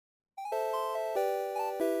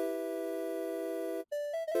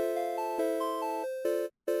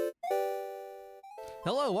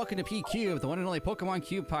Hello, welcome to P-Cube, the one and only Pokemon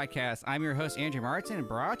Cube podcast. I'm your host, Andrew Martin, and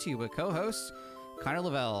brought to you with co-host Connor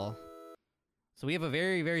Lavelle. So we have a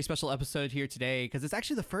very, very special episode here today because it's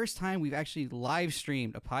actually the first time we've actually live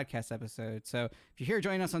streamed a podcast episode. So if you're here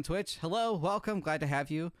joining us on Twitch, hello, welcome, glad to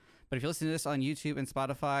have you. But if you're listening to this on YouTube and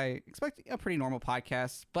Spotify, expect a pretty normal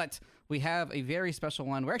podcast. But we have a very special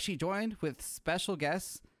one. We're actually joined with special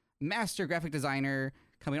guests, master graphic designer,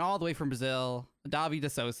 coming all the way from Brazil, Davi de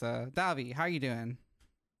Souza. Davi, how are you doing?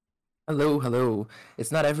 Hello.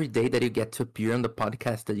 It's not every day that you get to appear on the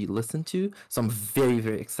podcast that you listen to, so I'm very,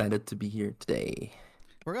 very excited to be here today.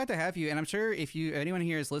 We're glad to have you, and I'm sure if anyone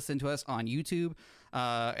here has listened to us on YouTube,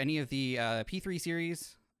 any of the P3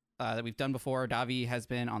 series that we've done before, Davi has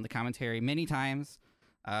been on the commentary many times.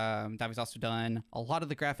 Davi's also done a lot of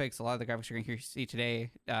the graphics you're going to see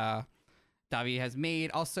today. Davi has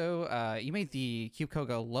made also, you made the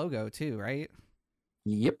CubeCogo logo too, right?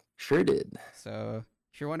 Yep, sure did. So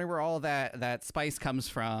if you're wondering where all that spice comes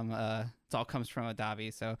from, it all comes from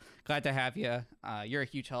Davi. So glad to have you. You're a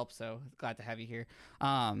huge help, so glad to have you here.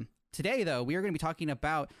 Today, though, we are going to be talking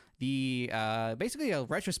about the basically a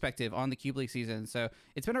retrospective on the Cube League season. So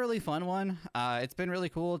it's been a really fun one. It's been really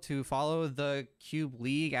cool to follow the Cube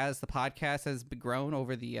League as the podcast has grown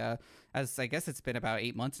over the as I guess it's been about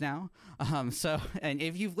 8 months now. And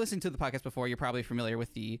if you've listened to the podcast before, you're probably familiar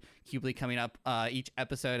with the Cube League coming up each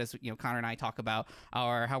episode as Connor and I talk about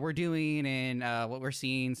how we're doing and what we're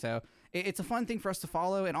seeing. So it's a fun thing for us to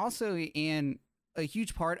follow, and also in a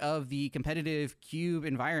huge part of the competitive Cube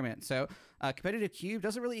environment. So competitive Cube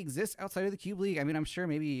doesn't really exist outside of the Cube League. I mean, I'm sure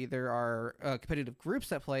maybe there are competitive groups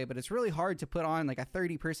that play, but it's really hard to put on like a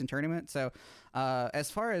 30-person tournament. So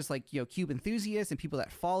as far as like, Cube enthusiasts and people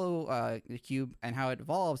that follow the Cube and how it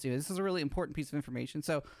evolves, this is a really important piece of information.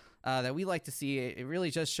 So that we like to see. It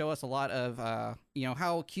really just show us a lot of,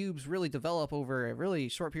 how cubes really develop over a really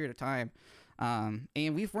short period of time. And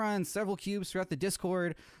we've run several cubes throughout the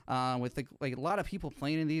Discord with a lot of people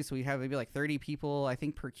playing in these. So we have maybe like 30 people, I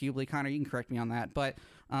think, per Cube League. Connor, you can correct me on that. But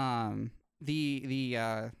it's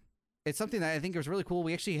something that I think is really cool.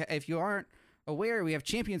 We actually, if you aren't aware, we have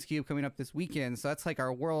Champions Cube coming up this weekend. So that's like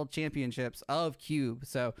our world championships of Cube.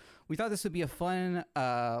 So we thought this would be a fun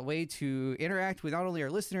way to interact with not only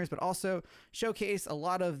our listeners, but also showcase a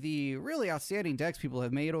lot of the really outstanding decks people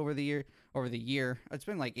have made over the year. It's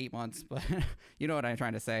been like 8 months, but you know what I'm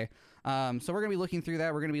trying to say. So we're going to be looking through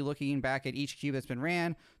that. We're going to be looking back at each cube that's been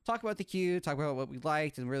ran, talk about the cube, talk about what we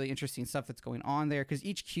liked and really interesting stuff that's going on there. Because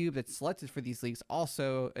each cube that's selected for these leagues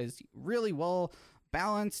also is really well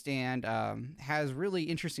balanced and has really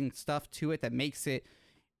interesting stuff to it that makes it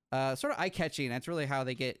sort of eye-catching. That's really how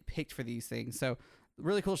they get picked for these things. So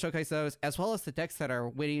really cool to showcase those, as well as the decks that are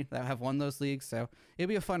winning, that have won those leagues. So it'll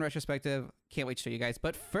be a fun retrospective. Can't wait to show you guys.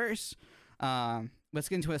 But first, let's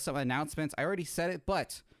get into some announcements. I already said it,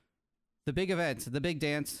 but the big event, the big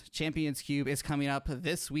dance, Champions Cube is coming up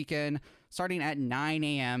this weekend, starting at 9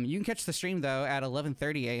 a.m. You can catch the stream, though, at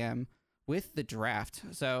 11:30 a.m. with the draft.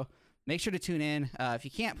 So make sure to tune in. If you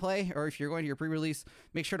can't play, or if you're going to your pre-release,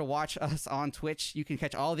 make sure to watch us on Twitch. You can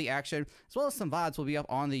catch all the action, as well as some VODs will be up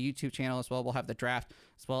on the YouTube channel as well. We'll have the draft,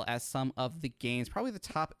 as well as some of the games. Probably the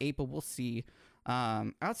top 8, but we'll see.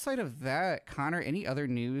 Outside of that, Connor, any other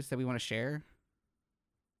news that we want to share?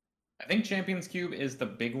 I think Champions Cube is the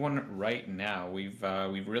big one right now. We've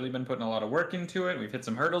really been putting a lot of work into it. We've hit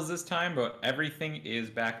some hurdles this time, but everything is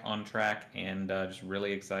back on track, and just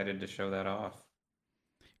really excited to show that off.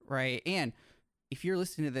 Right, and if you're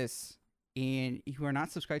listening to this and you are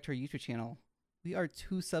not subscribed to our YouTube channel, we are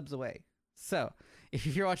 2 subs away. So if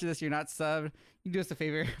you're watching this, you're not subbed, you can do us a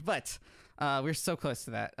favor, but we're so close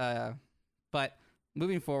to that. But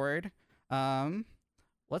moving forward,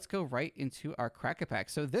 let's go right into our Crack-a-Pack.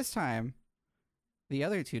 So this time, the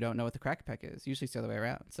other 2 don't know what the Crack-a-Pack is. Usually it's the other way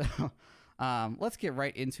around. So let's get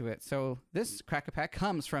right into it. So this Crack-a-Pack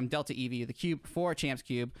comes from Delta Eevee, the cube for Champs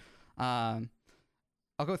Cube.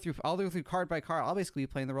 I'll go through card by card. I'll basically be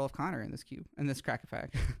playing the role of Connor in this cube, in this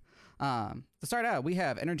Crack-a-Pack. To start out, we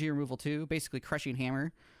have Energy Removal 2, basically Crushing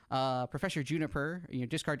Hammer. Professor Juniper,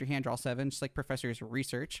 discard your hand, draw 7, just like Professor's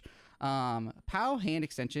Research. POW Hand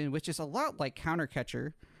Extension, which is a lot like Counter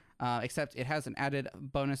Catcher, except it has an added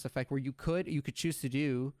bonus effect where you could choose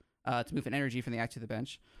to move an energy from the active to the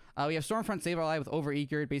bench. We have Stormfront Sableye with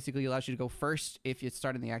Overeager. It basically allows you to go first if you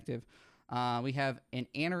start in the active. We have an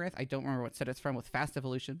Anorith, I don't remember what set it's from, with Fast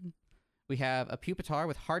Evolution. We have a Pupitar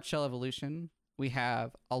with Hard Shell Evolution. We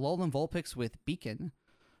have a Alolan Vulpix with Beacon.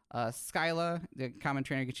 Skyla, the common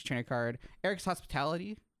trainer, gets your trainer card. Eric's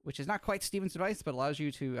Hospitality, which is not quite Steven's Advice, but allows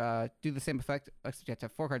you to do the same effect, except you have to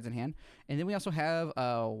have 4 cards in hand. And then we also have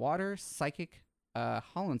Water Psychic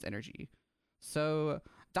Holland's Energy. So,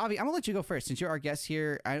 Davi, I'm gonna let you go first since you're our guest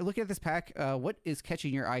here. I look at this pack. What is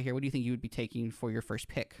catching your eye here? What do you think you would be taking for your first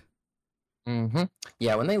pick? Mm-hmm.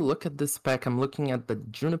 Yeah, when I look at this pack, I'm looking at the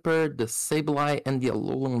Juniper, the Sableye, and the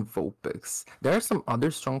Alolan Vulpix. There are some other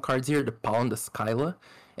strong cards here, the Paul and the Skyla,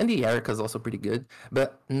 and the Erica is also pretty good,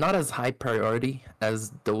 but not as high priority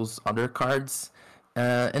as those other cards.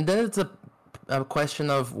 And then it's a question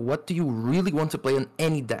of what do you really want to play on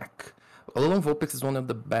any deck? Alolan Vulpix is one of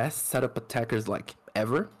the best setup attackers like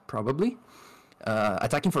ever, probably.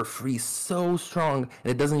 Attacking for free is so strong,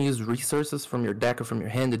 and it doesn't use resources from your deck or from your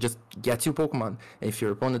hand. It just gets you Pokemon. And if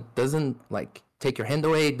your opponent doesn't like take your hand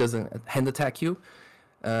away, doesn't hand attack you,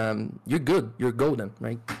 you're good. You're golden,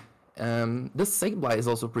 right? This Sableye is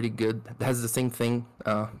also pretty good. It has the same thing.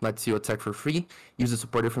 Lets you attack for free. Use a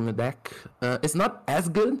supporter from the deck. It's not as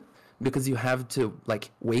good because you have to like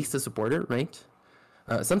waste a supporter, right?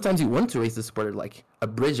 Sometimes you want to waste the supporter, like a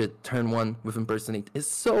Bridget turn 1 with Impersonate is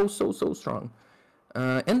so strong.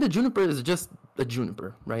 And the Juniper is just a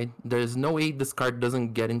Juniper, right? There's no way this card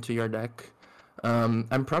doesn't get into your deck.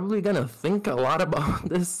 I'm probably gonna think a lot about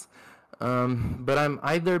this, but I'm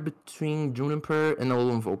either between Juniper and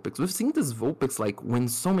Alolan Vulpix. We've seen this Vulpix like win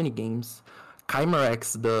so many games.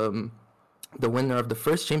 Chimerex, the winner of the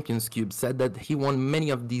first Champions Cube, said that he won many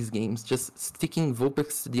of these games just sticking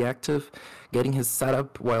Vulpix to the active, getting his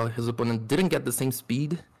setup while his opponent didn't get the same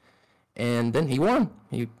speed. And then he won.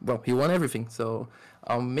 He won everything. So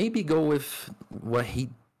I'll maybe go with what he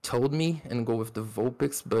told me and go with the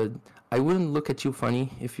Vulpix, but I wouldn't look at you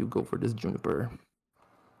funny if you go for this Juniper.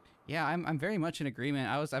 Yeah, I'm very much in agreement.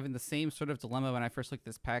 I was having the same sort of dilemma when I first looked at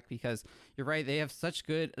this pack because you're right, they have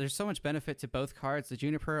there's so much benefit to both cards. The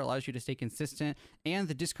Juniper allows you to stay consistent, and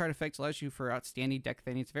the discard effect allows you for outstanding deck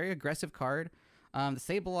thinning. It's a very aggressive card. The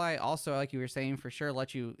Sableye also, like you were saying, for sure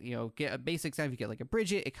let you, get a basic set. If you get like a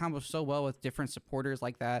Bridget, it combos so well with different supporters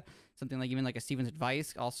like that. Something like even like a Steven's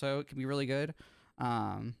Advice also can be really good.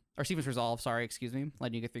 Or Steven's Resolve, sorry, excuse me,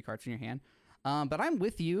 letting you get 3 cards from your hand. But I'm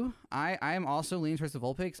with you. I am also leaning towards the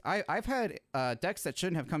Vulpix. I've had decks that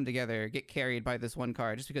shouldn't have come together get carried by this one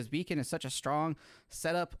card just because Beacon is such a strong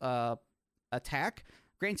setup attack.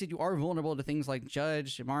 Granted, you are vulnerable to things like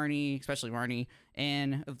Judge, Marnie, especially Marnie,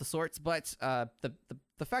 and of the sorts, but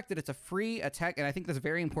the fact that it's a free attack, and I think that's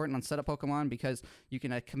very important on setup Pokemon because you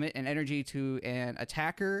can commit an energy to an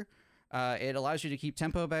attacker. It allows you to keep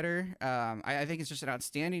tempo better. I think it's just an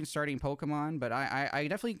outstanding starting Pokemon, but I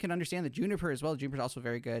definitely can understand the Juniper as well. Juniper's also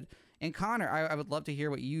very good. And Connor, I would love to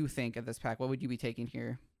hear what you think of this pack. What would you be taking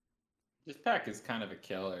here? This pack is kind of a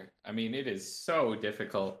killer. I mean, it is so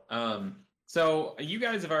difficult. So you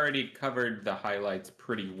guys have already covered the highlights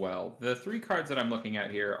pretty well. The 3 cards that I'm looking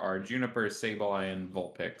at here are Juniper, Sableye, and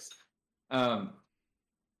Vulpix.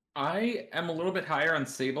 I am a little bit higher on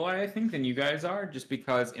Sableye, I think, than you guys are, just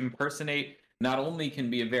because Impersonate not only can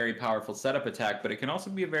be a very powerful setup attack, but it can also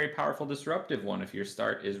be a very powerful disruptive one if your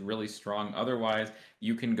start is really strong. Otherwise,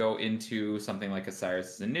 you can go into something like a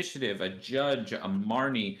Cyrus's Initiative, a Judge, a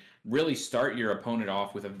Marnie, really start your opponent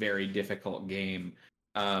off with a very difficult game.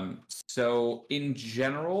 So in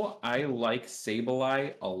general, I like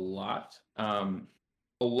Sableye a lot.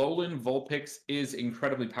 Alolan Vulpix is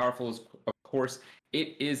incredibly powerful, of course.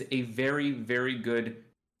 It is a very, very good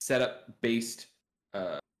setup-based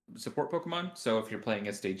support Pokemon. So if you're playing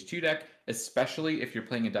a Stage 2 deck, especially if you're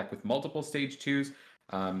playing a deck with multiple Stage 2s,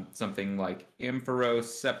 something like Ampharos,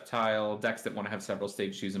 Sceptile, decks that want to have several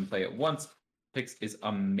Stage 2s and play at once, Vulpix is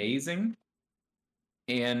amazing.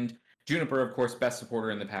 And Juniper, of course, best supporter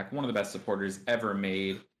in the pack, one of the best supporters ever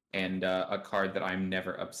made, and a card that I'm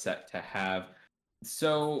never upset to have.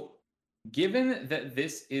 So, given that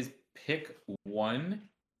this is pick 1,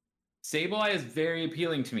 Sableye is very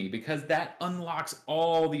appealing to me because that unlocks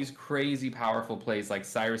all these crazy powerful plays like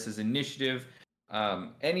Cyrus's Initiative.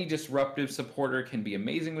 Any disruptive supporter can be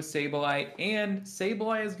amazing with Sableye, and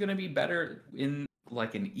Sableye is going to be better in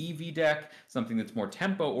like an EV deck, something that's more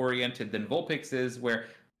tempo oriented than Vulpix is, where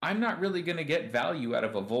I'm not really going to get value out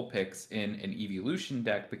of a Vulpix in an Evolution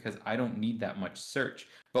deck because I don't need that much search.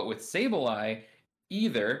 But with Sableye,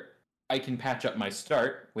 either I can patch up my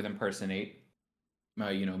start with Impersonate,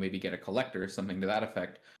 maybe get a Collector, something to that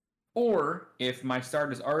effect. Or if my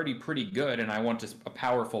start is already pretty good and I want a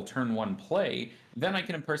powerful turn 1 play, then I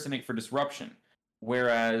can Impersonate for Disruption.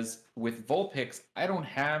 Whereas with Vulpix, I don't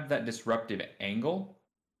have that disruptive angle.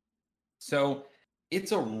 So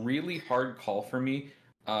it's a really hard call for me.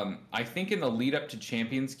 I think in the lead up to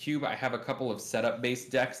Champions Cube, I have a couple of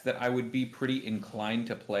setup-based decks that I would be pretty inclined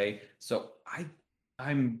to play. So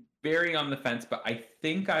I'm very on the fence, but I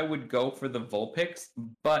think I would go for the Vulpix.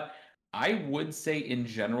 But I would say in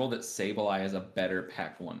general that Sableye is a better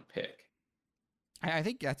Pack 1 pick. I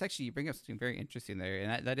think that's actually, you bring up something very interesting there,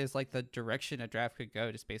 and that is like the direction a draft could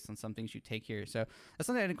go just based on some things you take here. So that's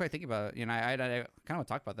something I didn't quite think about. You know, I kind of want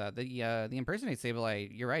to talk about that. The Impersonate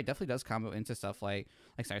Sableye, you're right, definitely does combo into stuff like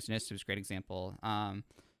Sarasinister is a great example.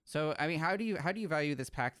 So I mean, how do you value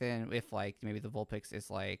this pack then? If like maybe the Vulpix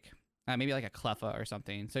is like maybe like a Cleffa or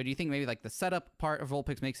something. So do you think maybe like the setup part of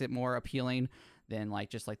Vulpix makes it more appealing than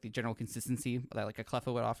like just like the general consistency that like a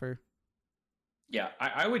Cleffa would offer? Yeah,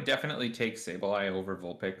 I would definitely take Sableye over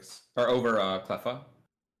Vulpix or over Cleffa.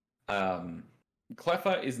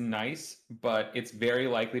 Cleffa is nice, but it's very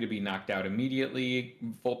likely to be knocked out immediately.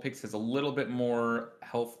 Vulpix has a little bit more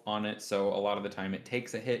health on it, so a lot of the time it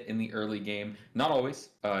takes a hit in the early game. Not always.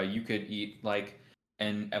 You could eat like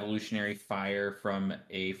an evolutionary fire from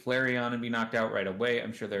a Flareon and be knocked out right away.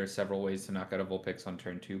 I'm sure there are several ways to knock out a Vulpix on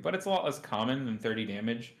turn 2, but it's a lot less common than 30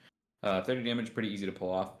 damage. 30 damage, pretty easy to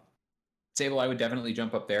pull off. Sableye would definitely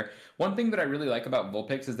jump up there. One thing that I really like about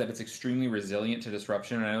Vulpix is that it's extremely resilient to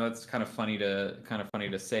disruption. And I know that's kind of funny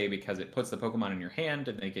to say because it puts the Pokemon in your hand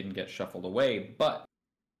and they can get shuffled away. But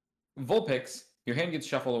Vulpix, your hand gets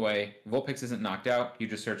shuffled away. Vulpix isn't knocked out. You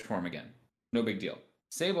just search for him again. No big deal.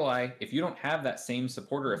 Sableye, if you don't have that same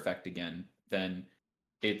supporter effect again, then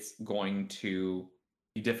it's going to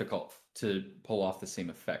be difficult to pull off the same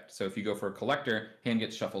effect. So if you go for a collector, hand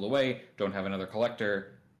gets shuffled away, don't have another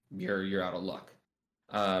collector, you're out of luck.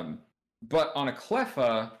 But on a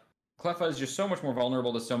Cleffa is just so much more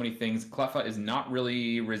vulnerable to so many things. Cleffa is not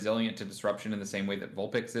really resilient to disruption in the same way that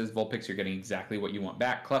Vulpix is. Vulpix, you're getting exactly what you want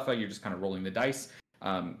back. Cleffa, you're just kind of rolling the dice.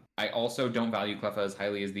 I also don't value Cleffa as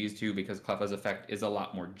highly as these two because Cleffa's effect is a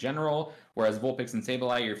lot more general, whereas Vulpix and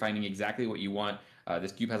Sableye, you're finding exactly what you want.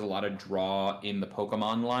 This cube has a lot of draw in the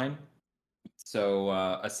Pokemon line, so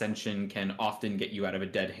Ascension can often get you out of a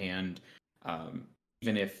dead hand,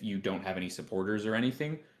 even if you don't have any supporters or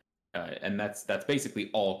anything. And that's basically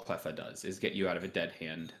all Cleffa does, is get you out of a dead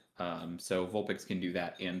hand. So Vulpix can do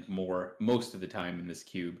that and more most of the time in this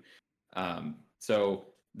cube. So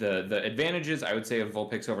the advantages, I would say, of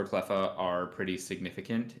Vulpix over Cleffa are pretty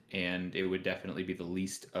significant, and it would definitely be the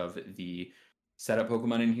least of the setup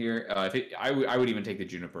Pokemon in here. I would even take the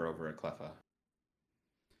Juniper over a Cleffa.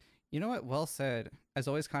 You know what? Well said. As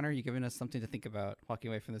always, Connor, you've given us something to think about walking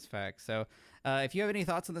away from this pack. So if you have any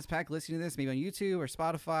thoughts on this pack, listening to this, maybe on YouTube or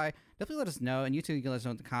Spotify, definitely let us know. And YouTube, you can let us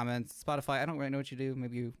know in the comments. Spotify, I don't really know what you do.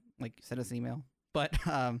 Maybe you like send us an email. But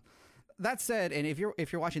that said, and if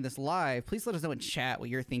you're watching this live, please let us know in chat what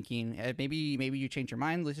you're thinking. Maybe you change your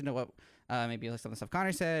mind. Listen to what maybe some of the stuff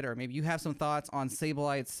Connor said, or maybe you have some thoughts on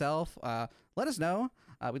Sableye itself. Let us know.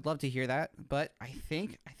 We'd love to hear that. But I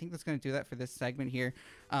think that's going to do that for this segment here.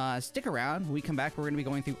 Stick around. When we come back, we're going to be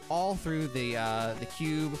going through the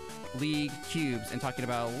Cube League cubes and talking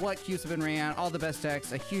about what cubes have been ran, all the best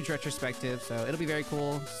decks, a huge retrospective. So it'll be very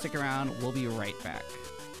cool. Stick around. We'll be right back.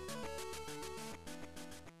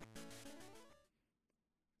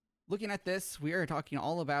 Looking at this, we are talking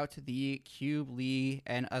all about the Cube League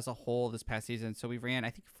and as a whole this past season. So we ran,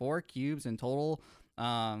 I think, 4 cubes in total.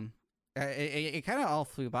 It kind of all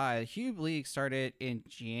flew by. The Cube League started in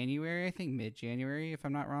January, I think mid-January, if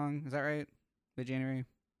I'm not wrong. Is that right? Mid-January?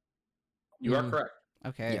 You are correct.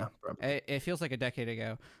 Okay. Yeah, probably. It feels like a decade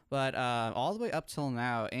ago, but all the way up till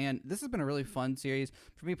now. And this has been a really fun series.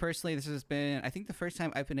 For me personally, this has been, I think, the first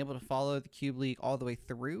time I've been able to follow the Cube League all the way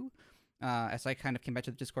through. As I kind of came back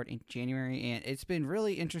to the Discord in January, and it's been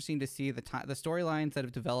really interesting to see the storylines that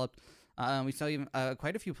have developed. We saw even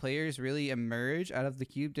quite a few players really emerge out of the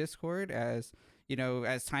Cube Discord as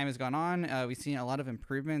time has gone on. We've seen a lot of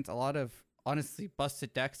improvements, a lot of honestly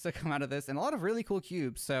busted decks that come out of this, and a lot of really cool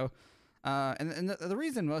cubes. So, and the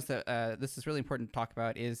reason most that this is really important to talk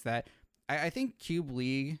about is that I think Cube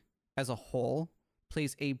League as a whole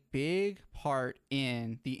plays a big part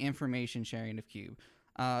in the information sharing of Cube.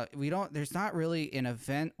 There's not really an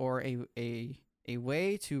event or a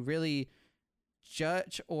way to really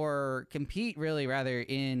judge or compete really rather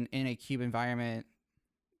in a cube environment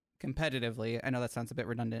competitively. I know that sounds a bit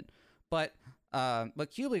redundant, but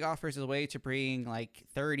Cube League offers a way to bring like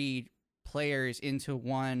 30 players into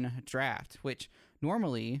one draft, which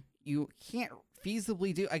normally you can't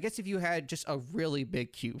feasibly do. I guess if you had just a really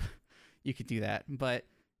big cube, you could do that, but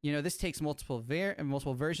this takes multiple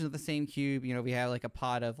versions of the same cube. We have like a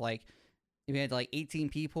pod of like, if we had like 18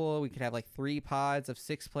 people, we could have like 3 pods of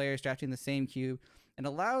 6 players drafting the same cube, and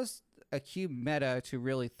allows a cube meta to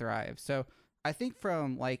really thrive. So I think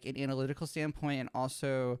from like an analytical standpoint, and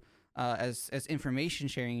also as information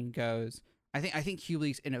sharing goes, I think Cube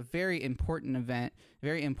League's in a very important event,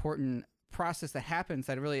 very important process that happens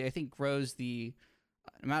that really, I think, grows the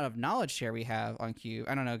amount of knowledge share we have on Cube.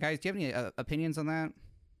 I don't know, guys. Do you have any opinions on that?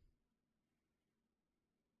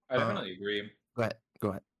 I definitely agree. Go ahead. Go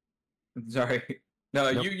ahead. Sorry.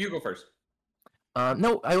 No, Nope. you go first.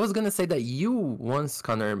 No, I was gonna say that you once,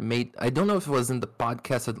 Connor, made, I don't know if it was in the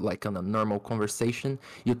podcast or like on a normal conversation,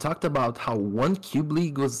 you talked about how one Cube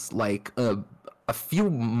League was like a few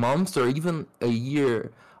months or even a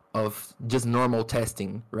year of just normal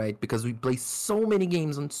testing, right? Because we play so many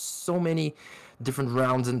games on so many different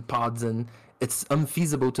rounds and pods, and it's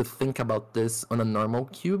unfeasible to think about this on a normal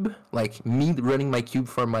cube. Like me running my cube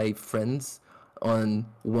for my friends on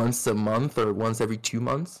once a month or once every 2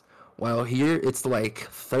 months. While here, it's like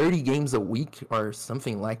 30 games a week or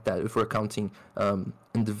something like that if we're counting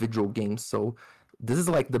individual games. So this is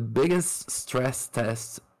like the biggest stress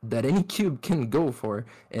test that any cube can go for.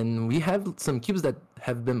 And we have some cubes that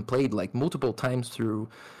have been played like multiple times through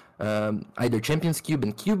either Champions Cube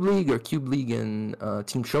and Cube League or Cube League and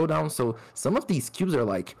Team Showdown. So some of these cubes are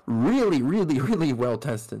like really, really, really well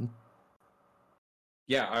tested.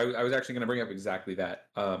 Yeah, I was actually going to bring up exactly that.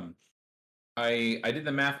 I did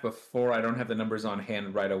the math before. I don't have the numbers on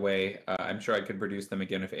hand right away. I'm sure I could produce them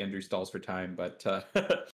again if Andrew stalls for time. But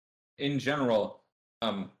in general,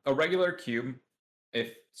 a regular cube,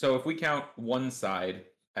 if we count one side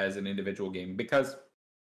as an individual game, because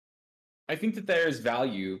I think that there is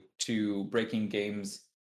value to breaking games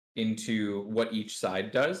into what each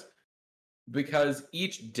side does, because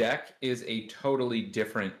each deck is a totally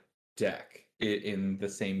different deck in the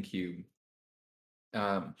same cube.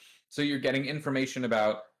 So you're getting information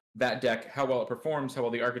about that deck, how well it performs, how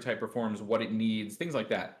well the archetype performs, what it needs, things like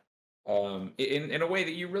that. In a way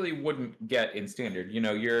that you really wouldn't get in standard. You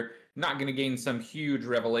know, you're not going to gain some huge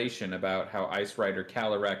revelation about how Ice Rider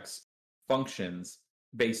Calyrex functions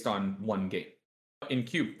based on one game. In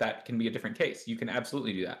Cube, that can be a different case. You can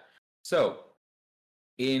absolutely do that. So,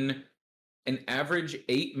 in an average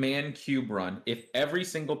 8-man cube run, if every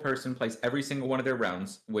single person plays every single one of their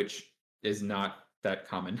rounds, which is not that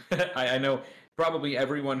common. I know probably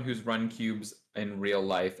everyone who's run cubes in real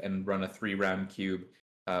life and run a 3-round cube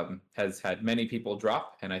has had many people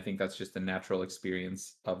drop, and I think that's just a natural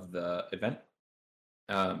experience of the event.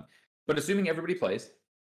 But assuming everybody plays,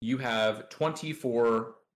 you have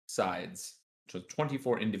 24 sides, so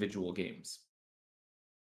 24 individual games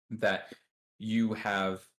that you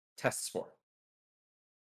have tests for.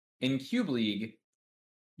 In Cube League,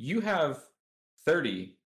 you have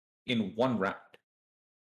 30 in one round.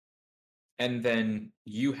 And then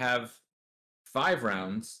you have 5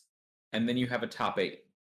 rounds, and then you have a top 8.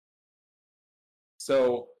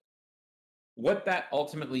 So what that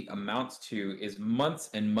ultimately amounts to is months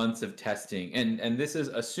and months of testing. And this is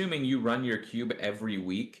assuming you run your cube every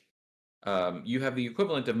week. You have the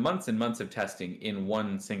equivalent of months and months of testing in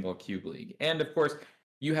one single Cube League. And of course,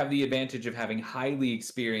 you have the advantage of having highly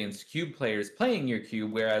experienced cube players playing your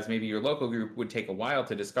cube, whereas maybe your local group would take a while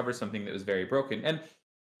to discover something that was very broken. And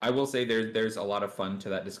I will say there's a lot of fun to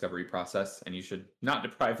that discovery process, and you should not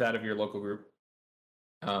deprive that of your local group.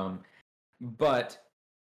 But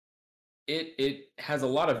it has a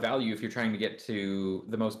lot of value if you're trying to get to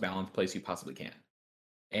the most balanced place you possibly can.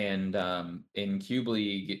 And in Cube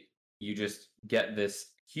League, you just get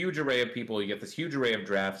this huge array of people, you get this huge array of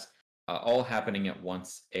drafts, all happening at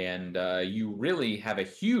once, and you really have a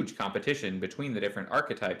huge competition between the different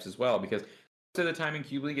archetypes as well, because most of the time in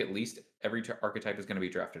Cube League, at least every archetype is going to be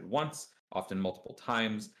drafted once, often multiple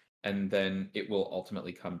times, and then it will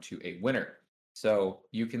ultimately come to a winner. So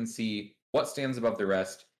you can see what stands above the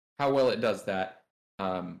rest, how well it does that.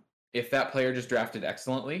 If that player just drafted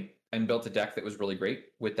excellently and built a deck that was really great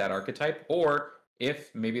with that archetype, or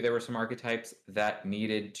if maybe there were some archetypes that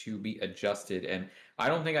needed to be adjusted. And I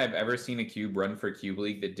don't think I've ever seen a cube run for Cube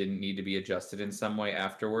League that didn't need to be adjusted in some way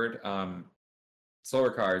afterward.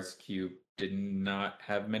 Solar Cards Cube did not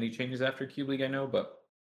have many changes after Cube League, I know, but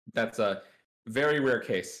that's a very rare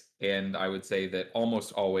case. And I would say that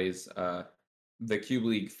almost always the Cube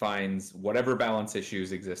League finds whatever balance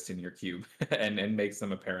issues exist in your cube and makes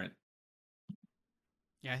them apparent.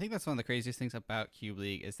 Yeah, I think that's one of the craziest things about Cube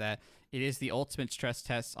League is that it is the ultimate stress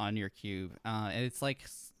test on your cube, and it's like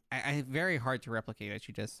very hard to replicate, as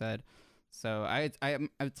you just said. So it's an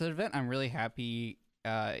event I'm really happy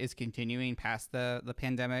is continuing past the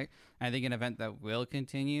pandemic. I think an event that will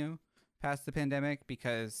continue past the pandemic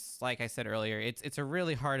because, like I said earlier, it's a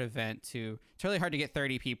really hard event it's really hard to get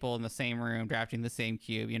 30 people in the same room drafting the same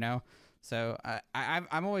cube, you know. So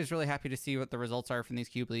I'm always really happy to see what the results are from these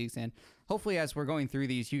Cube Leagues, and hopefully as we're going through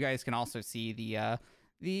these, you guys can also see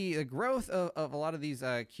the growth of a lot of these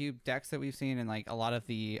Cube decks that we've seen, and like a lot of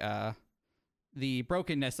the the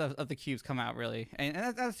brokenness of the cubes come out really, and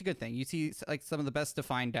that's a good thing. You see like some of the best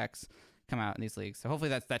defined decks come out in these leagues, so hopefully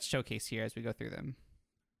that's showcased here as we go through them.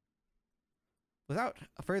 Without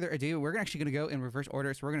further ado, we're actually going to go in reverse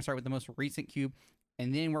order. So we're going to start with the most recent cube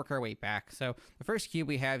and then work our way back. So the first cube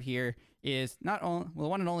we have here is not only the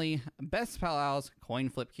one and only Best Pal coin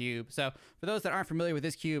flip cube. So for those that aren't familiar with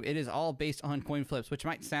this cube, it is all based on coin flips, which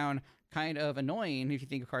might sound kind of annoying if you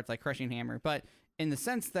think of cards like Crushing Hammer, but in the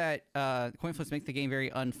sense that coin flips make the game very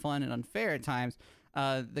unfun and unfair at times,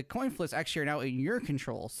 the coin flips actually are now in your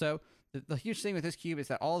control. So the huge thing with this cube is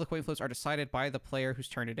that all the coin flips are decided by the player whose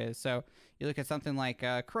turn it is. So you look at something like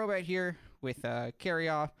Crobat here with Carry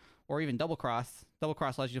Off, or even Double Cross. Double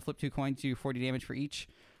Cross allows you to flip 2 coins, do 40 damage for each.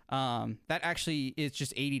 That actually is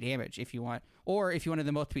just 80 damage if you want. Or if you wanted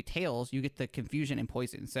them both to be tails, you get the Confusion and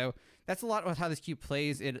Poison. So that's a lot of how this cube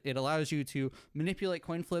plays. It allows you to manipulate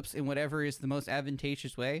coin flips in whatever is the most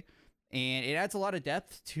advantageous way. And it adds a lot of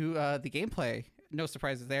depth to the gameplay. No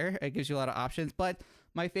surprises there. It gives you a lot of options. But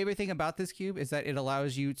my favorite thing about this cube is that it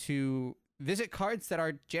allows you to visit cards that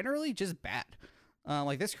are generally just bad.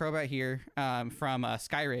 Like this Crobat here from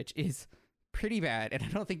Skyridge is pretty bad, and I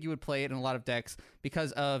don't think you would play it in a lot of decks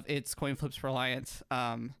because of its coin flips reliance.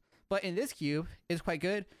 But in this cube, it's quite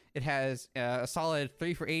good. It has a solid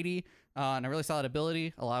 3 for 80 and a really solid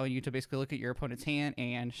ability, allowing you to basically look at your opponent's hand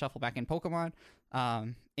and shuffle back in Pokemon.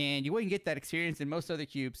 And you wouldn't get that experience in most other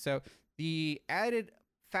cubes. So the added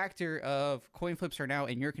factor of coin flips are now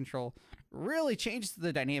in your control really changes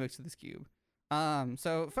the dynamics of this cube.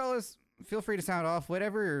 So fellas, feel free to sound off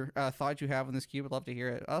whatever thought you have on this cube. I'd love to hear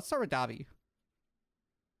it. I'll start with Davi.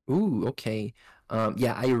 Ooh, okay.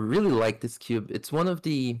 Yeah, I really like this cube. It's one of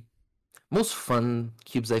the most fun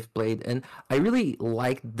cubes I've played, and I really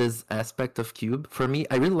like this aspect of cube. For me,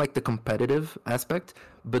 I really like the competitive aspect,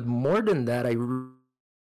 but more than that,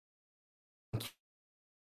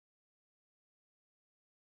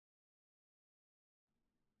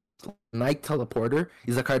 Night Teleporter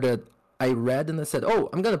is a card that I read and I said, oh,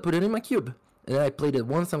 I'm gonna put it in my cube. And then I played it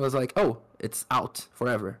once and was like, oh, it's out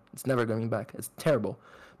forever. It's never coming back. It's terrible.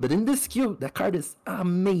 But in this cube, that card is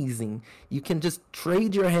amazing. You can just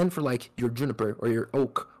trade your hand for like your Juniper or your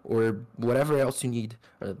Oak or whatever else you need.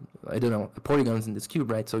 I don't know, Porygon's in this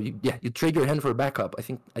cube, right? So you trade your hand for a backup. I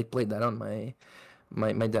think I played that on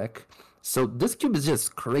my deck. So this cube is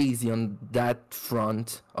just crazy on that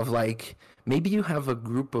front of like, maybe you have a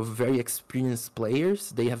group of very experienced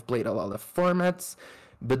players. They have played a lot of formats,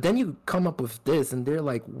 but then you come up with this and they're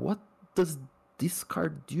like, what does this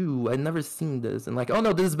card do? I've never seen this. And like, oh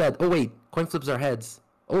no, this is bad. Oh wait, coin flips are heads.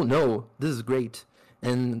 Oh no, this is great.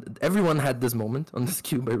 And everyone had this moment on this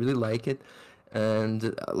cube. I really like it.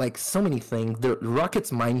 And like so many things. The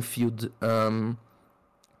Rocket's Minefield,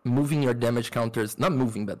 moving your damage counters, not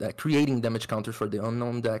moving, but creating damage counters for the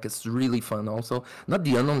unknown deck is really fun also. Not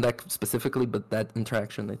the unknown deck specifically, but that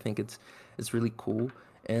interaction, I think it's really cool.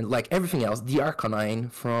 And like everything else, the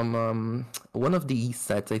Arcanine from one of the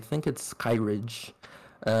sets, I think it's Skyridge,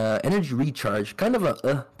 Energy Recharge, kind of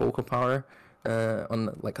a Poké Power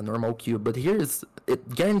on like a normal cube, but here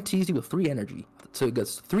it guarantees you 3 energy. So it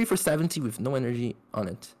gets 3 for 70 with no energy on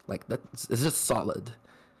it. Like it's just solid.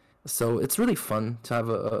 So it's really fun to have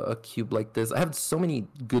a cube like this. I have so many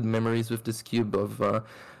good memories with this cube of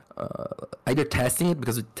either testing it,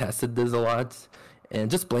 because we tested this a lot, and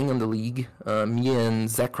just playing on the league. Me and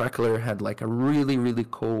Zach Crackler had like a really, really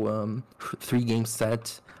cool 3-game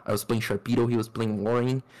set. I was playing Sharpedo, he was playing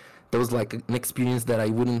Warring. That was like an experience that I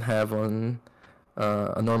wouldn't have on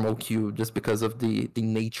a normal cube, just because of the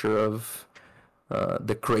nature of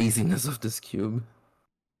the craziness of this cube.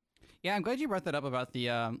 Yeah, I'm glad you brought that up about the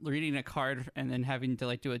reading a card and then having to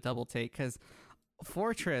like do a double take, because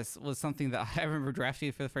Fortress was something that I remember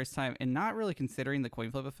drafting for the first time and not really considering the coin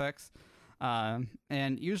flip effects.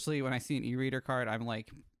 And usually when I see an e-reader card, I'm like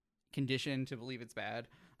conditioned to believe it's bad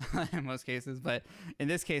in most cases. But in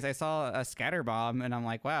this case, I saw a Scatter Bomb and I'm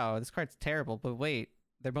like, wow, this card's terrible. But wait,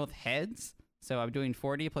 they're both heads. So I'm doing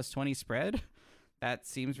 40 plus 20 spread. That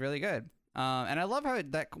seems really good. And I love how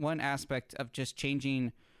that one aspect of just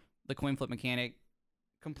changing the coin flip mechanic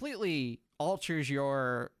completely alters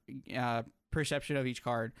your perception of each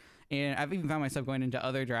card. And I've even found myself going into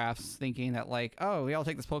other drafts thinking that like, oh, yeah, I'll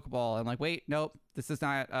take this Pokeball. I'm like, wait, nope, this is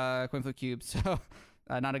not coin flip cube, so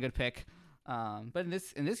not a good pick. But in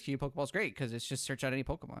this cube, Pokeball's great because it's just search out any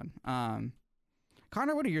Pokemon.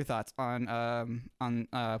 Connor, what are your thoughts on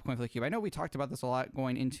coin flip cube? I know we talked about this a lot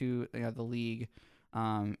going into the league.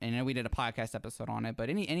 And then we did a podcast episode on it, but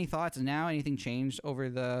any thoughts now? Anything changed over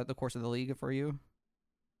the course of the league for you?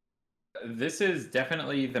 This is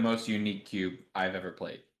definitely the most unique cube I've ever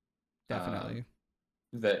played. Definitely.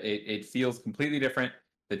 It feels completely different.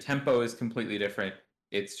 The tempo is completely different.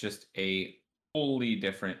 It's just a wholly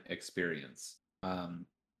different experience.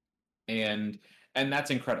 And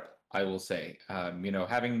that's incredible, I will say.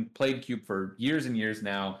 Having played Cube for years and years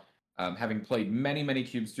now, having played many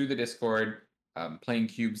cubes through the Discord, playing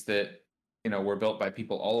cubes that were built by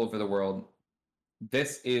people all over the world,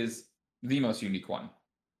 this is the most unique one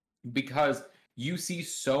because you see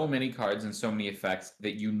so many cards and so many effects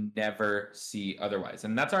that you never see otherwise.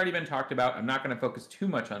 And that's already been talked about. I'm not going to focus too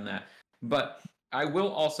much on that, but I will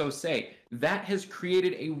also say that has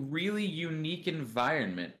created a really unique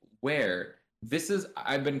environment where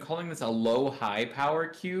I've been calling this a low-high power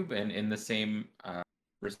cube, and in the same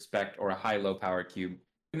respect, or a high-low power cube,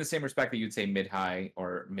 in the same respect that you'd say mid-high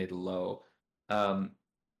or mid-low,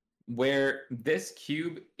 where this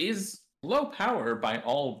cube is low power by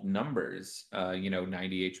all numbers.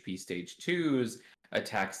 90 HP stage 2s,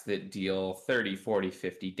 attacks that deal 30, 40,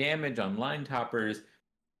 50 damage on line toppers,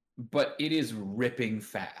 but it is ripping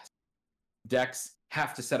fast. Decks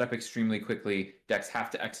have to set up extremely quickly. Decks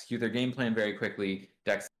have to execute their game plan very quickly.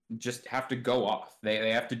 Decks just have to go off.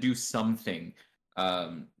 They have to do something.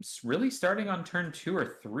 Really starting on turn 2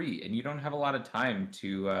 or 3, and you don't have a lot of time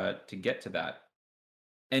to get to that.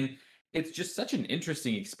 And it's just such an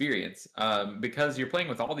interesting experience because you're playing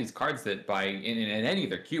with all these cards that in any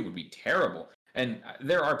other cube would be terrible. And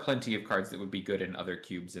there are plenty of cards that would be good in other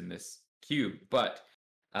cubes in this cube, but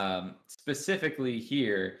specifically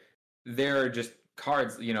here, there are just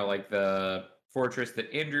cards, like the Fortress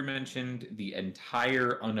that Andrew mentioned, the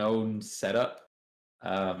entire Unown setup.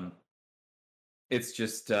 It's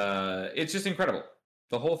just incredible.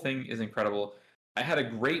 The whole thing is incredible. I had a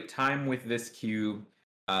great time with this cube.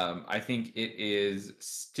 I think it is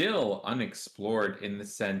still unexplored in the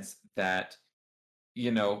sense that,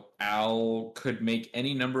 Al could make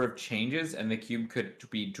any number of changes and the cube could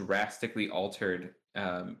be drastically altered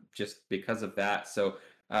just because of that. So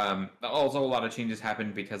also a lot of changes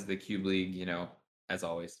happened because of the Cube League, as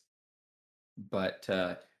always. But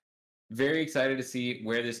very excited to see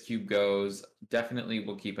where this cube goes. Definitely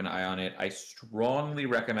will keep an eye on it. I strongly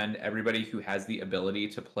recommend everybody who has the ability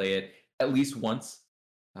to play it at least once.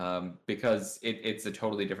 Because it's a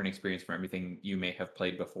totally different experience from everything you may have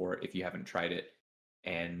played before if you haven't tried it.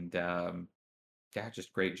 And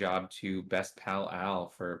just great job to Best Pal Al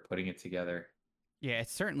for putting it together. Yeah,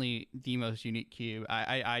 it's certainly the most unique cube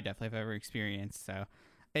I definitely have ever experienced. So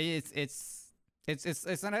it's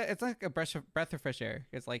like a breath of fresh air.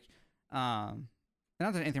 It's like not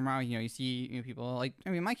that there's anything wrong. You see people like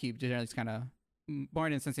my cube generally is kind of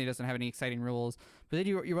boring in the sense that it doesn't have any exciting rules, but then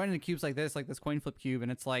you run into cubes like this coin flip cube,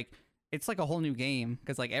 and it's like a whole new game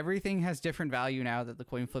because like everything has different value now that the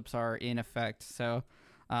coin flips are in effect. So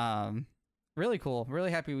really cool,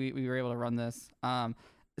 really happy we were able to run this.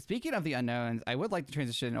 Speaking of the unknowns, I would like to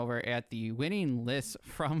transition over at the winning list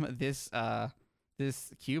from this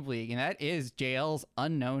cube league, and that is JL's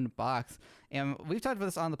unknown box. And we've talked about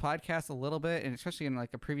this on the podcast a little bit, and especially in like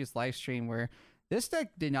a previous live stream where this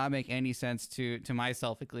deck did not make any sense to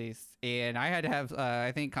myself, at least. And I had to have,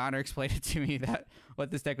 I think Connor explained it to me that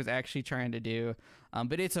what this deck was actually trying to do.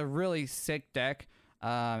 But it's a really sick deck.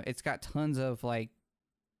 It's got tons of like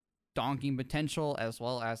donking potential, as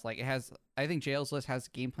well as like it has, I think JL's list has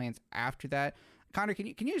game plans after that. Connor, can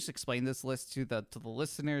you just explain this list to the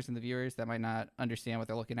listeners and the viewers that might not understand what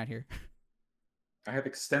they're looking at here? I have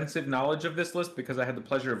extensive knowledge of this list because I had the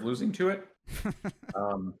pleasure of losing to it.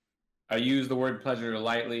 I use the word pleasure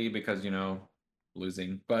lightly because,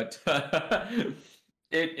 losing, but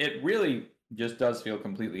it really just does feel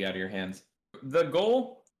completely out of your hands. The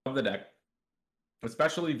goal of the deck,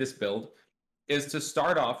 especially this build, is to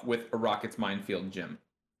start off with a Rocket's Minefield Gym.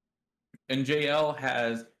 And JL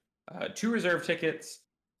has 2 reserve tickets,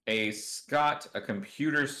 a Scott, a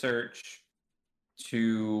computer search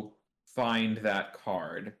to find that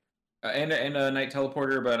card, and a Night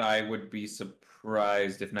Teleporter, but I would be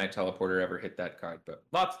surprised if Night Teleporter ever hit that card. But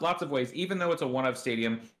lots of ways. Even though it's a one-of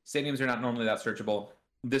stadium, stadiums are not normally that searchable.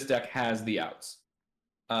 This deck has the outs.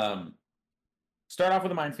 Start off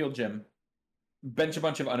with a Minefield Gym, bench a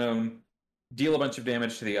bunch of Unown, deal a bunch of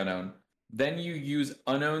damage to the Unown. Then you use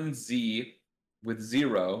Unown Z with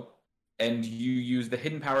 0, and you use the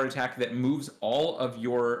Hidden Power attack that moves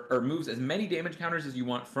moves as many damage counters as you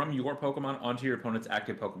want from your Pokemon onto your opponent's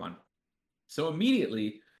active Pokemon. So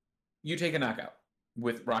immediately, you take a knockout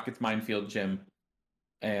with Rocket's Minefield Gym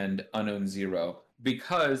and Unown 0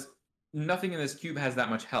 because nothing in this cube has that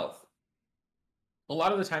much health. A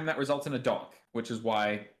lot of the time that results in a donk, which is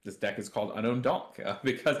why this deck is called Unown Donk,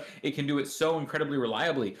 because it can do it so incredibly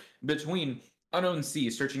reliably between Unknown C,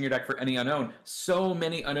 searching your deck for any unknown. So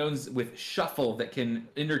many unknowns with shuffle that can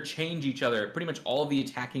interchange each other. Pretty much all of the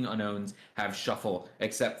attacking unknowns have shuffle,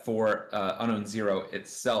 except for Unknown Zero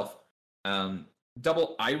itself.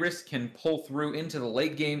 Double Iris can pull through into the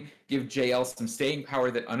late game, give JL some staying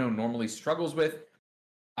power that Unknown normally struggles with.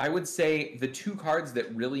 I would say the two cards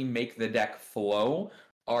that really make the deck flow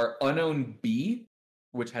are Unknown B,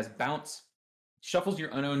 which has bounce, shuffles your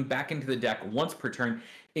Unknown back into the deck once per turn.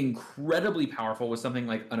 Incredibly powerful with something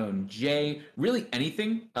like Unknown J. Really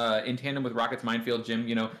anything in tandem with Rocket's Minefield Gym.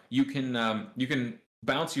 You can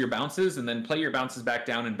bounce your bounces and then play your bounces back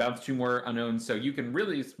down and bounce 2 more unknowns. So you can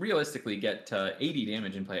really realistically get 80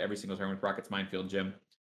 damage in play every single turn with Rocket's Minefield Gym.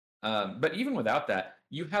 But even without that,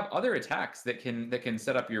 you have other attacks that can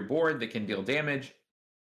set up your board, that can deal damage.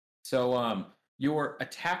 So your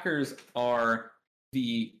attackers are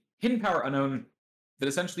the Hidden Power Unknown that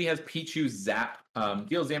essentially has Pichu Zap,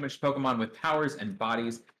 deals damage to Pokemon with powers and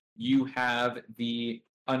bodies. You have the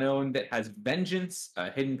Unknown that has Vengeance,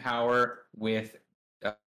 Hidden Power with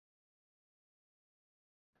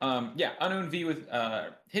Unknown V with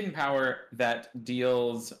Hidden Power that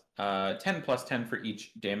deals 10 plus 10 for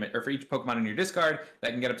each damage, or for each Pokemon in your discard.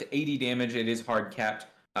 That can get up to 80 damage. It is hard capped,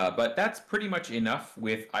 but that's pretty much enough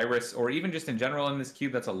with Iris, or even just in general in this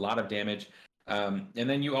cube. That's a lot of damage. And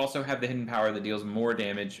then you also have the Hidden Power that deals more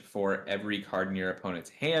damage for every card in your opponent's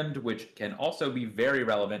hand, which can also be very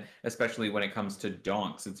relevant, especially when it comes to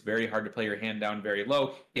donks. It's very hard to play your hand down very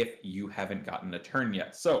low if you haven't gotten a turn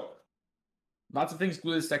yet. So lots of things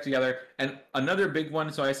glue this deck together. And another big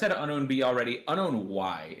one, so I said Unknown B already, Unknown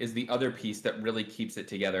Y is the other piece that really keeps it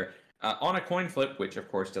together. On a coin flip, which of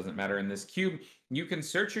course doesn't matter in this cube, you can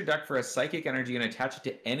search your deck for a Psychic Energy and attach it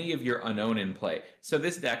to any of your Unknown in play. So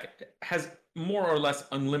this deck has more or less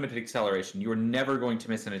unlimited acceleration. You're never going to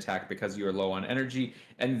miss an attack because you are low on energy,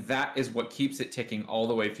 and that is what keeps it ticking all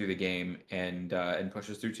the way through the game and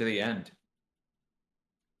pushes through to the end.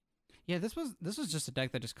 Yeah, this was just a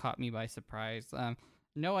deck that just caught me by surprise.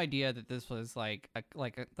 No idea that this was like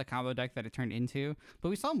the combo deck that it turned into, but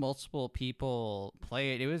we saw multiple people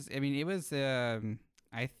play it. It was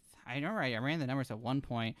I know, right? I ran the numbers at one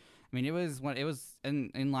point. I mean, it was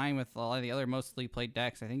in line with a lot of the other mostly played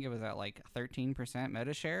decks. I think it was at like 13%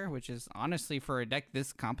 meta share, which is honestly for a deck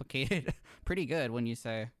this complicated, pretty good when you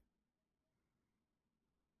say.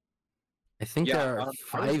 I think there are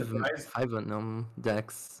five unknown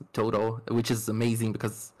decks total, which is amazing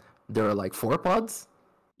because there are like 4 pods.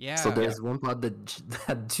 Yeah. So there's one pod that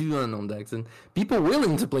had 2 unknown decks, and people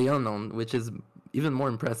willing to play unknown, which is even more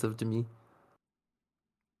impressive to me.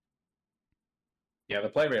 Yeah, the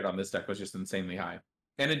play rate on this deck was just insanely high.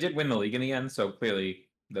 And it did win the league in the end, so clearly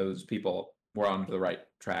those people were on the right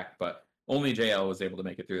track, but only JL was able to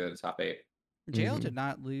make it through the top 8. JL did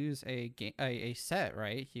not lose a set,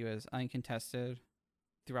 right? He was uncontested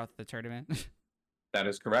throughout the tournament. That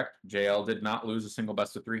is correct. JL did not lose a single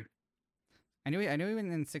best of 3. I knew he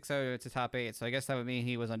went in 6-0 to top 8, so I guess that would mean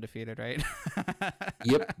he was undefeated, right?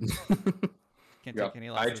 Yep. Can't take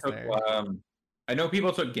any losses there. I know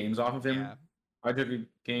people took games off of him. Yeah. I took a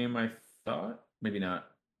game, I thought. Maybe not.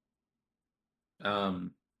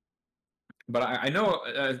 But I know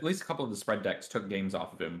at least a couple of the spread decks took games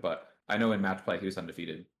off of him, but I know in match play he was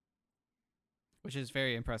undefeated. Which is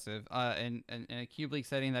very impressive. In a Cube League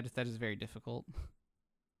setting, that is very difficult.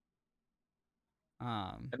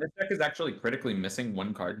 And this deck is actually critically missing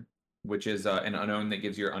one card, which is an unknown that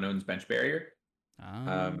gives your unknown's bench barrier.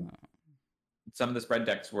 Some of the spread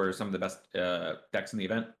decks were some of the best decks in the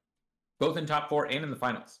event, both in top 4 and in the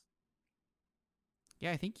finals.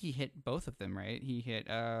 Yeah, I think he hit both of them, right? He hit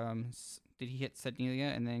did he hit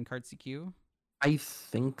Sednelia and then Card CQ? I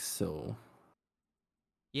think so.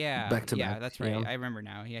 Yeah, back to yeah, back, that's right. yeah. I remember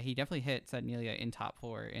now. Yeah, he definitely hit Sednelia in top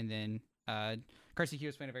 4, and then Card CQ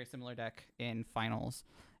was playing a very similar deck in finals.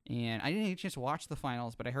 And I didn't get a chance to watch the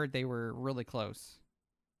finals, but I heard they were really close.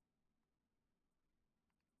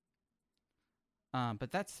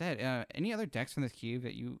 But that said, any other decks from this cube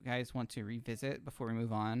that you guys want to revisit before we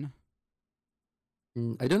move on?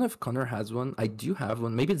 I don't know if Connor has one. I do have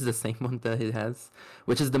one. Maybe it's the same one that he has,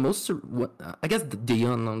 which is the most. I guess the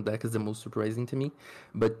unknown deck is the most surprising to me.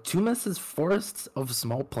 But Tumas's Forests of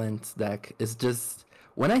Small Plants deck is just.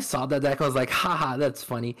 When I saw that deck, I was like, haha, that's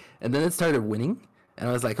funny. And then it started winning, and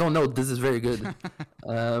I was like, oh no, this is very good.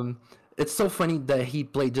 It's so funny that he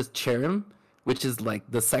played just Cherrim, which is like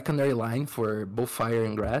the secondary line for both fire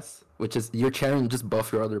and grass, which is your Cherrim just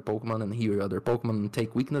buff your other Pokemon and heal your other Pokemon and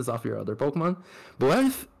take weakness off your other Pokemon. But what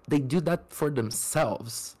if they do that for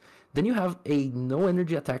themselves? Then you have a no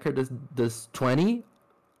energy attacker that does 20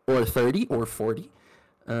 or 30 or 40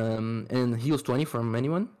 and heals 20 from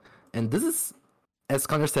anyone. And this is, as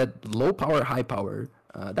Connor said, low power, high power.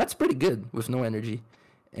 That's pretty good with no energy.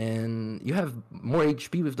 And you have more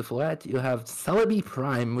HP with the flat. You have Celebi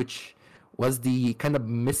Prime, which was the kind of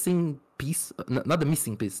missing piece, not the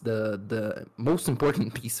missing piece, the most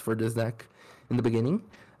important piece for this deck in the beginning.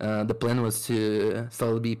 The plan was to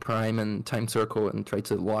Celebi Prime and Time Circle and try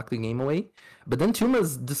to lock the game away. But then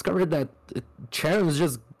Tumas discovered that Charon was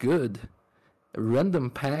just good. Random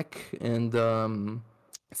Pack and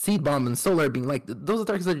Seed Bomb and Solar being like, those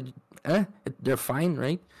attacks are, they're fine,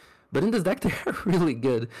 right? But in this deck, they're really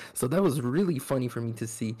good. So that was really funny for me to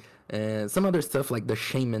see. Some other stuff like the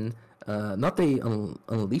Shaman, not the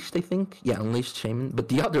Unleashed, I think. Yeah, Unleashed Shaman. But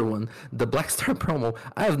the other one, the Black Star promo,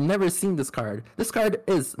 I have never seen this card. This card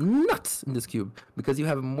is nuts in this cube because you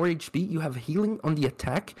have more HP, you have healing on the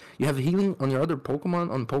attack, you have healing on your other Pokemon,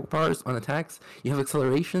 on Poke Powers, on attacks, you have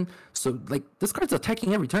acceleration. So, like, this card's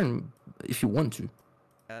attacking every turn if you want to.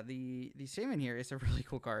 The Shaman here is a really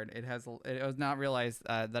cool card. It was not realized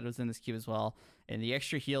that it was in this cube as well. And the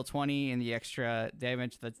extra heal 20 and the extra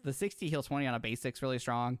damage, the 60 heal 20 on a basic's really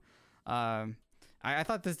strong. I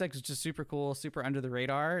thought this deck was just super cool, super under the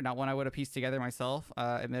radar. Not one I would have pieced together myself,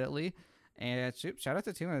 admittedly. And shout out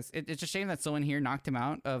to Tumas. It's a shame that someone here knocked him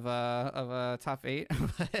out of a top 8.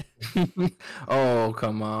 Oh,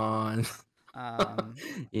 come on.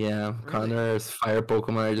 Yeah, really? Connor's fire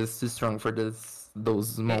Pokemon are just too strong for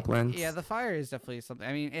those small plants. Yeah, the fire is definitely something.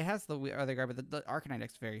 I mean, it has the other guard, but the Arcanine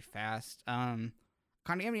deck's very fast. Connor,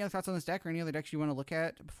 do you have any other thoughts on this deck or any other decks you want to look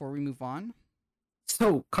at before we move on?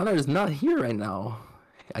 So Connor is not here right now.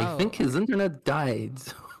 I think his internet died.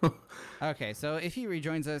 Okay, so if he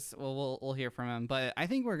rejoins us, we'll hear from him. But I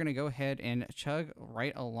think we're gonna go ahead and chug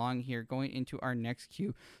right along here, going into our next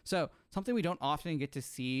cube. So something we don't often get to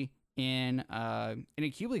see in a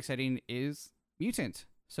Cube League setting is Mutant.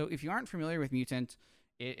 So if you aren't familiar with Mutant,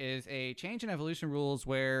 it is a change in evolution rules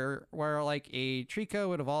where like a Trico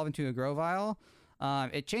would evolve into a Grovyle.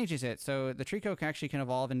 It changes it. So the Trico can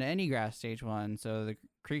evolve into any grass stage 1. So the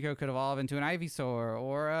Trico could evolve into an Ivysaur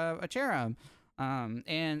or a Cherum.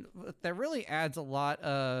 And that really adds a lot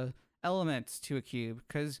of elements to a cube,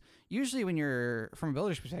 because usually when you're, from a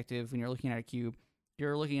builder's perspective, when you're looking at a cube,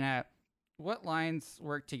 you're looking at what lines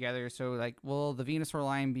work together. So like, will the Venusaur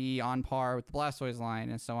line be on par with the Blastoise line,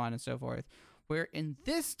 and so on and so forth. Where in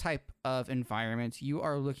this type of environment, you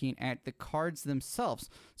are looking at the cards themselves.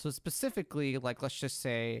 So specifically, like, let's just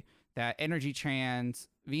say that Energy Trans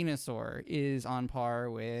Venusaur is on par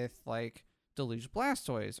with like Deluge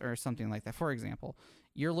Blastoise or something like that, for example.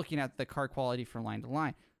 You're looking at the card quality from line to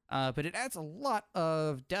line. But it adds a lot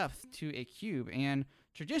of depth to a cube. And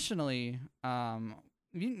traditionally,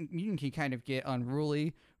 Mutant can kind of get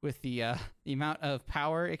unruly with the amount of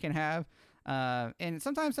power it can have. And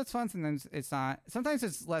sometimes that's fun, sometimes it's not. Sometimes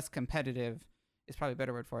it's less competitive is probably a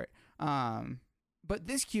better word for it. But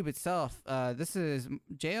this cube itself, this is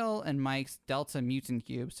JL and Mike's Delta Mutant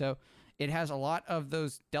cube. So it has a lot of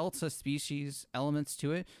those Delta species elements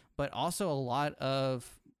to it, but also a lot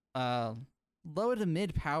of low to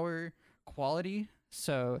mid power quality.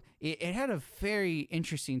 So it had a very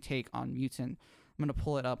interesting take on Mutant. I'm going to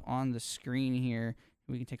pull it up on the screen here.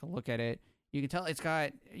 We can take a look at it. You can tell it's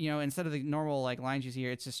got, instead of the normal like lines you see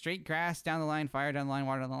here, it's just straight grass down the line, fire down the line,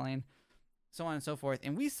 water down the line, so on and so forth.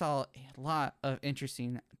 And we saw a lot of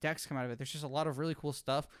interesting decks come out of it. There's just a lot of really cool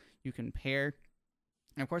stuff you can pair.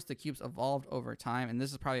 And of course, the cubes evolved over time, and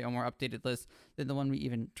this is probably a more updated list than the one we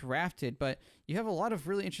even drafted. But you have a lot of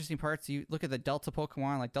really interesting parts. You look at the Delta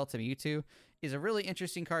Pokemon, like Delta Mewtwo, is a really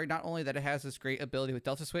interesting card. Not only that it has this great ability with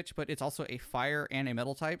Delta Switch, but it's also a fire and a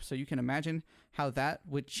metal type. So you can imagine how that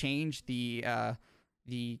would change the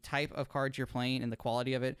type of cards you're playing and the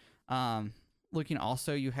quality of it. Looking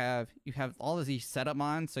also, you have all of these setup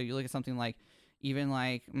mons. So you look at something like, even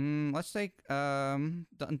like, let's take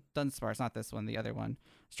Dunsparce, not this one, the other one,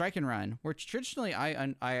 Strike and Run, which traditionally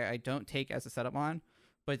I don't take as a setup on,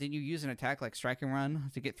 but then you use an attack like Strike and Run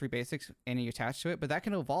to get 3 basics and you attach to it, but that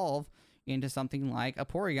can evolve into something like a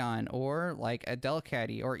Porygon or like a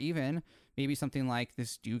Delcatty, or even maybe something like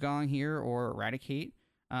this Dugong here or Eradicate,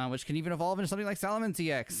 which can even evolve into something like Salamence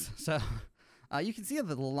EX. So you can see how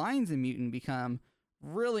the lines in Mutant become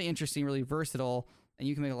really interesting, really versatile, and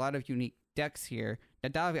you can make a lot of unique decks here. Now,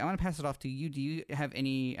 Davi, I want to pass it off to you. Do you have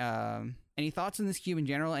any thoughts on this cube in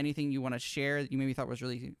general? Anything you want to share that you maybe thought was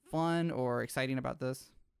really fun or exciting about this?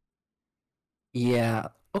 Yeah.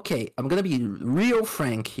 Okay, I'm gonna be real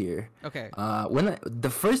frank here. Okay. The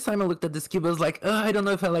first time I looked at this cube, I was like, I don't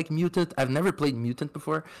know if I like Mutant. I've never played Mutant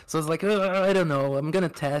before, so I was like, I don't know. I'm gonna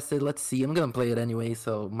test it. Let's see. I'm gonna play it anyway,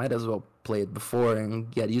 so might as well play it before and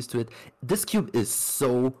get used to it. This cube is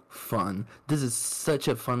so fun. This is such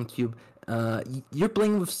a fun cube. You're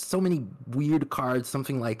playing with so many weird cards,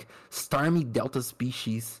 something like Starmie Delta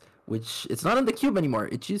Species, which it's not on the cube anymore.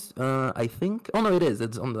 It's just, I think, oh no, it is.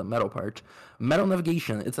 It's on the metal part. Metal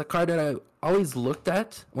Navigation. It's a card that I always looked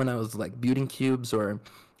at when I was like building cubes or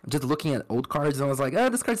just looking at old cards, and I was like,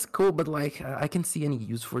 this card's cool, but like I can see any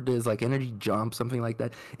use for this, like Energy Jump, something like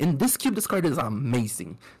that. In this cube, this card is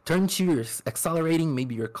amazing. Turn 2, you're accelerating,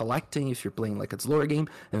 maybe you're collecting if you're playing like a slower game,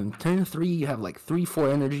 and turn 3, you have like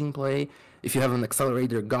 3-4 energy in play. If you have an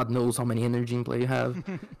accelerator, God knows how many energy in play you have.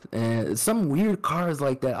 Some weird cards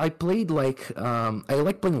like that. I played like I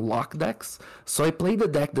like playing lock decks, so I played a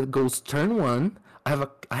deck that goes turn 1. I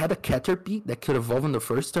had a Caterpie that could evolve in the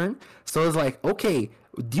first turn, so I was like, okay,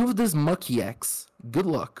 deal with this Mucky X. Good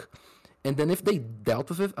luck. And then if they dealt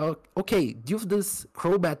with it, okay, deal with this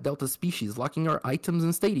Crobat Delta Species, locking our items in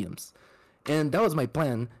stadiums. And that was my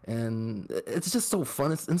plan. And it's just so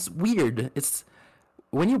fun. It's weird. It's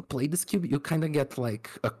when you play this cube, you kind of get like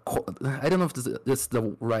I don't know if this is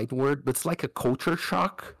the right word, but it's like a culture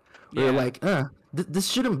shock. Where you're Yeah. like, this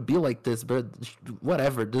shouldn't be like this, but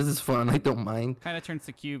whatever. This is fun. I don't mind. Kind of turns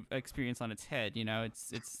the cube experience on its head. You know,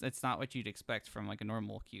 it's not what you'd expect from like a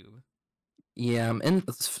normal cube. Yeah, and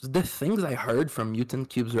the things I heard from Mutant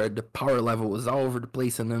Cubes where the power level was all over the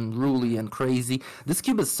place and unruly and crazy. This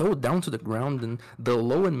cube is so down to the ground, and the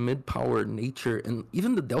low and mid power nature, and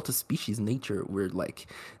even the Delta Species nature, where like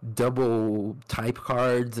double type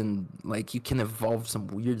cards and like you can evolve some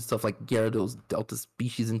weird stuff like Gyarados Delta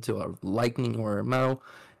Species into a lightning or a metal,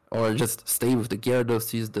 or just stay with the Gyarados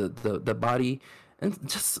to use the body, and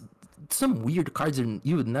just some weird cards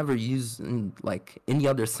you would never use in like any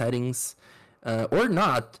other settings. Or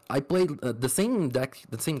not. I played the same deck,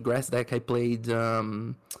 the same grass deck I played.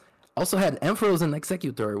 Also had Ampharos and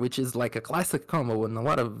Executor, which is like a classic combo in a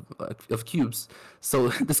lot of cubes. So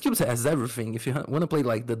this cube has everything. If you want to play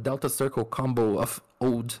like the Delta Circle combo of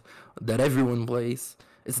old that everyone plays,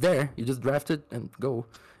 it's there. You just draft it and go.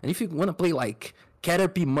 And if you want to play like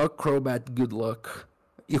Caterpie, Muk, Crobat, good luck.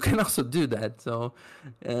 You can also do that. So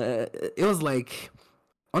it was like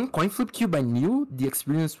on Coin Flip Cube, I knew the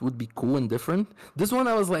experience would be cool and different. This one,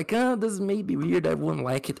 I was like, this may be weird. I wouldn't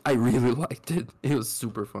like it. I really liked it. It was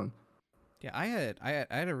super fun. Yeah, I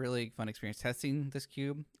had a really fun experience testing this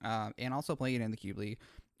cube, and also playing in the Cube League.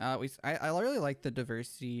 I really like the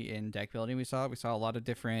diversity in deck building we saw. We saw a lot of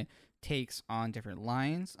different takes on different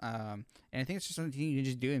lines, and I think it's just something you can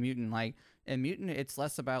just do in Mutant. Like in Mutant, it's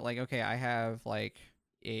less about like, okay, I have like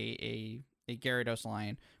a Gyarados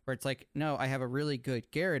line where it's like, no, I have a really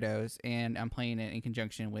good Gyarados and I'm playing it in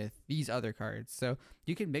conjunction with these other cards. So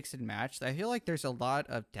you can mix and match. I feel like there's a lot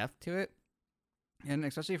of depth to it, and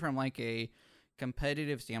especially from like a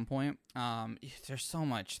competitive standpoint, there's so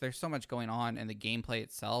much going on in the gameplay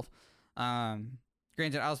itself.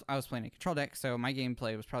 Granted, I was playing a control deck, so my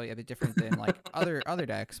gameplay was probably a bit different than like other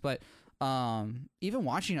decks, but even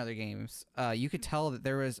watching other games, you could tell that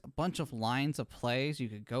there was a bunch of lines of plays you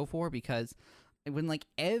could go for, because when like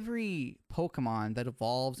every Pokemon that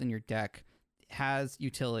evolves in your deck has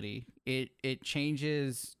utility, it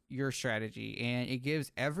changes your strategy, and it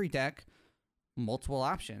gives every deck multiple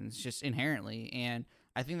options just inherently. And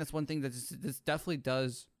I think that's one thing that this definitely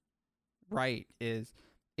does right, is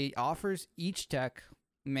it offers each deck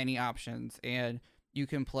many options, and you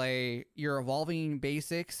can play your evolving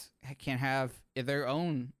basics can have their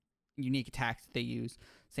own unique attacks that they use.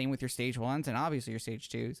 Same with your stage 1s and obviously your stage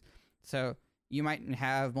 2s. So you might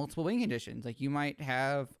have multiple wing conditions. Like you might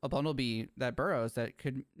have a Bumblebee that burrows that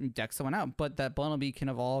could deck someone out, but that Bumblebee can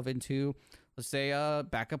evolve into, let's say, a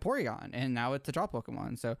backup Porygon, and now it's a drop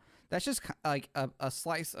Pokemon. So that's just like a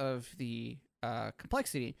slice of the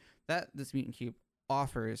complexity that this Mutant Cube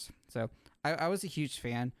offers. So I was a huge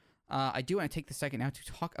fan. I do want to take the second now to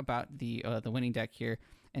talk about the winning deck here,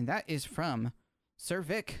 and that is from Sir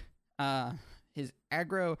Vic. His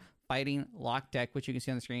aggro fighting lock deck, which you can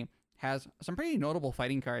see on the screen, has some pretty notable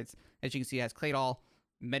fighting cards. As you can see, it has Claydol,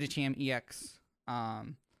 Medicham EX.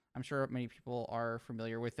 I'm sure many people are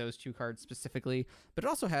familiar with those two cards specifically, but it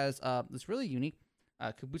also has this really unique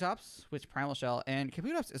Kabutops with Primal Shell, and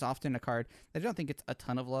Kabutops is often a card that I don't think gets a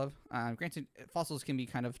ton of love. Granted, fossils can be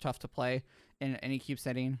kind of tough to play in any cube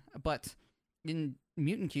setting, but in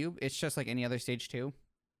Mutant Cube, it's just like any other stage 2,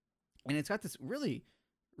 and it's got this really,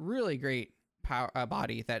 really great power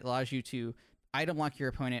body that allows you to item lock your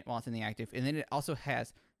opponent while it's in the active, and then it also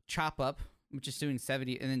has chop up, which is doing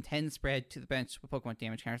 70, and then 10 spread to the bench with Pokemon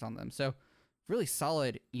damage counters on them. So really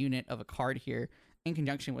solid unit of a card here in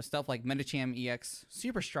conjunction with stuff like Medicham EX,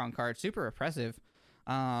 super strong card, super oppressive.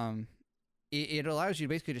 It allows you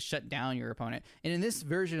basically to shut down your opponent. And in this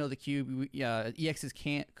version of the cube,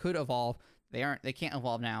 EXs could evolve. They can't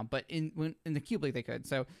evolve now, but in the Cube League they could.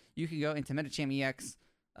 So you can go into Medicham EX,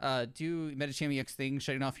 do Medicham EX things,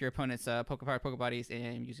 shutting off your opponent's Pokepower Pokebodies,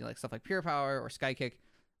 and using like stuff like Pure Power or Sky Kick,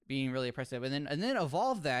 being really oppressive, and then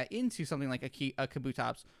evolve that into something like a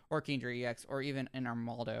Kabutops or Kingdra EX or even an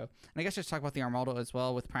Armaldo. And I guess just talk about the Armaldo as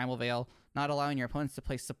well with Primal Veil, not allowing your opponents to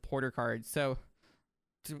play supporter cards. So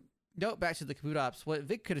to note back to the Kabutops, what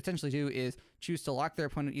Vic could essentially do is choose to lock their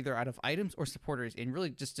opponent either out of items or supporters and really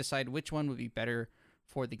just decide which one would be better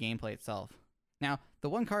for the gameplay itself. Now, the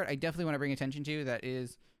one card I definitely want to bring attention to that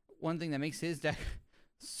is one thing that makes his deck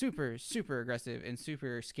super, super aggressive and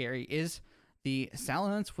super scary is the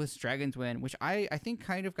Salamence with Dragon's Wind, which I think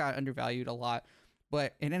kind of got undervalued a lot,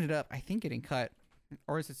 but it ended up, I think, getting cut.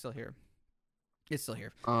 Or is it still here? It's still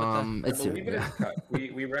here. I believe it is cut.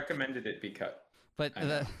 We recommended it be cut. But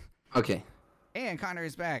Okay. And Connor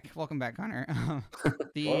is back. Welcome back, Connor.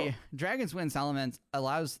 The Dragon's Wind Salamence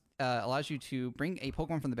allows you to bring a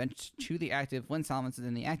Pokemon from the bench to the active when Salamence is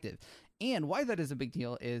in the active. And why that is a big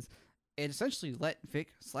deal is it essentially let Vic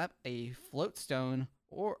slap a Float Stone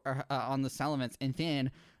or on the Salamence, and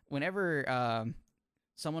then whenever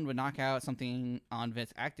someone would knock out something on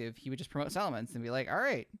Vic's active, he would just promote Salamence and be like, all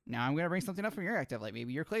right, now I'm going to bring something up from your active, like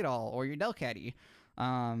maybe your Claydol or your Delcatty.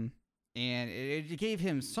 And it gave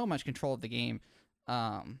him so much control of the game.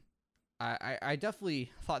 I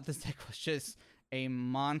definitely thought this deck was just a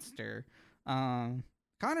monster.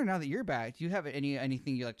 Connor, now that you're back, do you have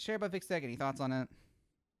anything you'd like to share about Vic's deck? Any thoughts on it?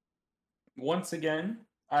 Once again,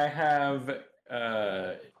 I have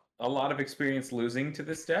a lot of experience losing to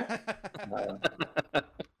this deck.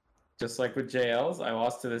 Just like with JL's, I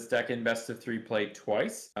lost to this deck in best of 3 play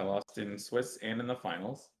twice. I lost in Swiss and in the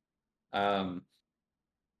finals.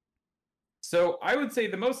 So I would say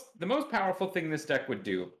the most powerful thing this deck would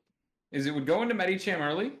do is it would go into Medicham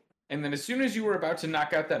early, and then as soon as you were about to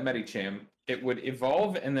knock out that Medicham, it would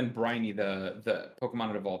evolve and then Briny the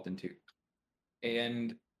Pokemon it evolved into.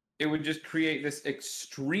 And it would just create this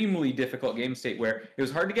extremely difficult game state where it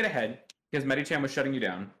was hard to get ahead because Medicham was shutting you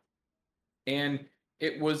down. And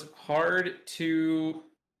it was hard to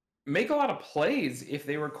make a lot of plays if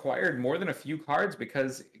they required more than a few cards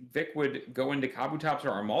because Vic would go into Kabutops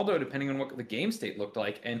or Armaldo depending on what the game state looked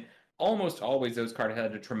like, and almost always those cards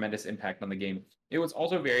had a tremendous impact on the game. It was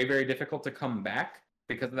also very, very difficult to come back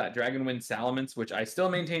because of that Dragon Wind Salamence, which I still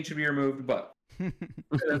maintain should be removed, but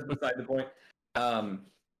that's beside the point.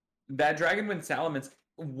 That Dragon Wind Salamence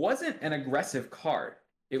wasn't an aggressive card.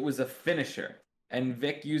 It was a finisher, and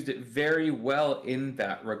Vic used it very well in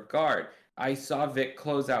that regard. I saw Vic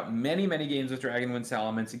close out many, many games with Dragon Wind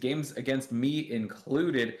Salamence, games against me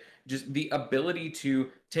included. Just the ability to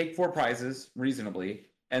take 4 prizes reasonably,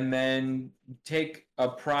 and then take a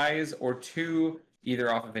prize or 2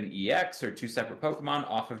 either off of an EX or 2 separate Pokemon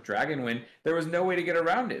off of Dragon Wind. There was no way to get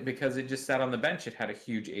around it because it just sat on the bench. It had a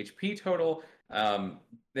huge HP total.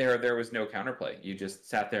 There was no counterplay. You just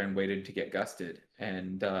sat there and waited to get gusted.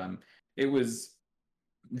 And it was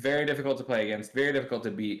very difficult to play against, very difficult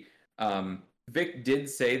to beat. Vic did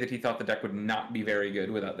say that he thought the deck would not be very good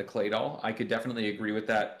without the Claydol. I could definitely agree with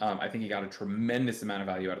that. I think he got a tremendous amount of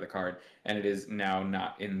value out of the card, and it is now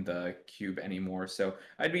not in the cube anymore. So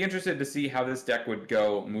I'd be interested to see how this deck would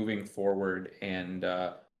go moving forward. And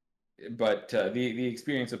but the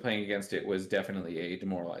experience of playing against it was definitely a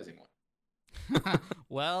demoralizing one.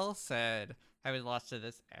 Well said. I would lost to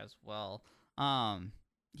this as well.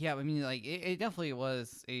 Yeah, I mean, like it definitely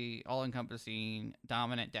was a all-encompassing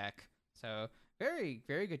dominant deck. So very,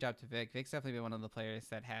 very good job to Vic. Vic's definitely been one of the players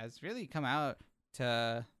that has really come out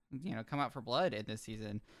for blood in this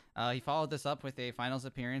season. He followed this up with a finals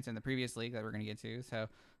appearance in the previous league that we're gonna get to. So,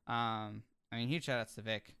 I mean, huge shout outs to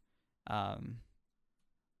Vic.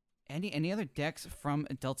 Any other decks from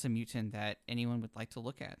Delta Mutant that anyone would like to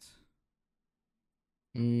look at?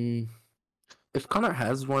 If Connor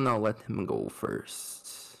has one, I'll let him go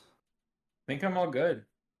first. I think I'm all good.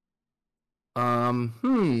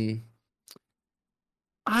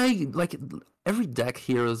 I like every deck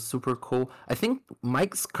here is super cool. I think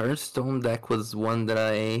Mike's Curstone deck was one that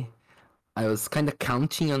I was kind of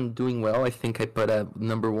counting on doing well. I think I put at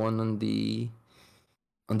number 1 on the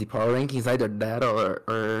power rankings, either that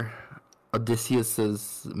or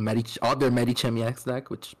Odysseus's other Medicham EX deck,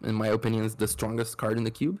 which in my opinion is the strongest card in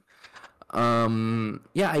the cube.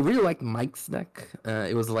 Yeah, I really liked Mike's deck.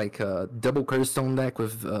 It was like a double Curstone deck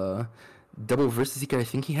with double Versus Seeker. I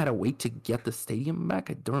think he had a way to get the stadium back.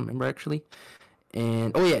 I don't remember actually.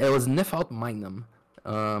 And oh yeah, it was Nif out Magnum.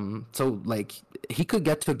 So like he could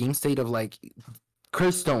get to a game state of like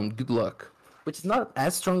Curstone, good luck, which is not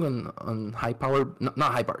as strong on high power,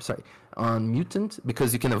 not high power, sorry, on mutant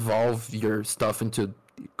because you can evolve your stuff into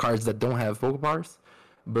cards that don't have vocal bars,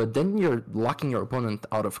 but then you're locking your opponent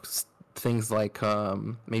out of things like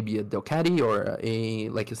maybe a Delcatty or a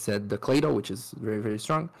like you said the Clado, which is very very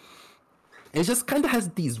strong. It just kind of has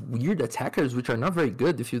these weird attackers which are not very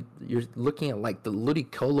good if you're looking at like the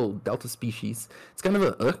Ludicolo Delta species. It's kind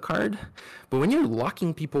of a card, but when you're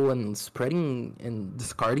locking people and spreading and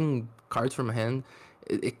discarding cards from hand,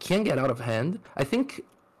 it can get out of hand. I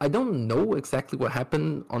don't know exactly what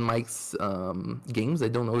happened on Mike's games. I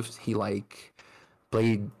don't know if he like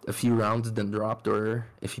played a few rounds then dropped or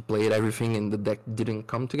if he played everything and the deck didn't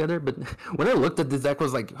come together. But when I looked at this deck, I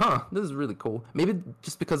was like, huh, this is really cool. Maybe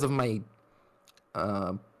just because of my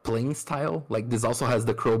playing style. Like this also has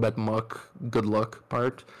the Crobat Muck good luck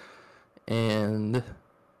part, and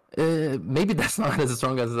maybe that's not as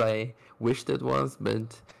strong as I wished it was.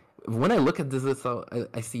 But when I look at this,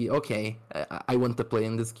 I see okay, I want to play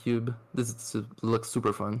in this cube. This looks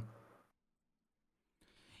super fun.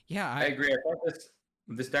 Yeah, I agree. I thought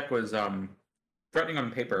this deck was threatening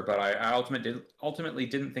on paper, but I ultimately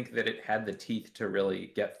didn't think that it had the teeth to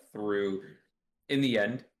really get through in the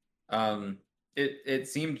end. It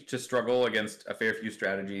seemed to struggle against a fair few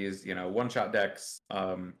strategies, one-shot decks,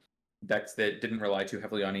 decks that didn't rely too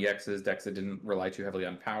heavily on EXs, decks that didn't rely too heavily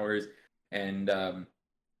on powers, and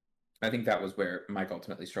I think that was where Mike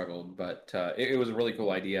ultimately struggled, but it was a really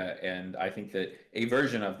cool idea, and I think that a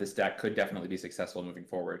version of this deck could definitely be successful moving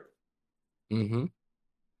forward. Mm-hmm.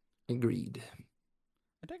 Agreed.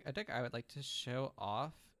 A deck I would like to show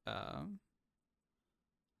off,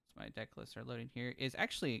 my deck lists are loading here, is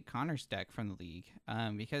actually Connor's deck from the league,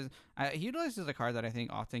 because he utilizes a card that I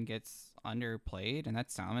think often gets underplayed, and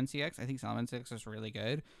that's Salamence EX. I think Salamence EX is really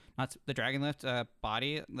good. Not the Dragonlift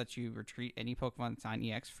body lets you retreat any Pokemon that's on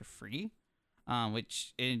EX for free,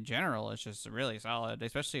 which in general is just really solid,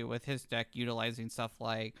 especially with his deck utilizing stuff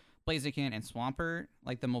like Blaziken and Swampert.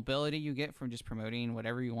 Like the mobility you get from just promoting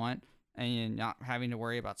whatever you want and not having to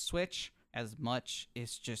worry about switch as much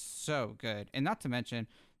is just so good. And not to mention,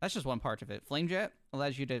 that's just one part of it. Flame Jet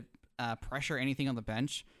allows you to pressure anything on the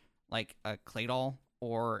bench, like a Claydol,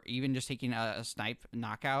 or even just taking a snipe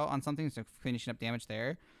knockout on something, so finishing up damage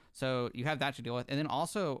there. So you have that to deal with. And then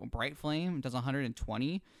also Bright Flame does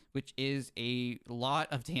 120, which is a lot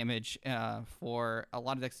of damage for a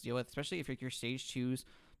lot of decks to deal with, especially if your stage 2s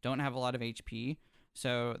don't have a lot of HP.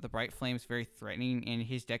 So the Bright Flame is very threatening, and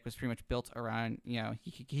his deck was pretty much built around,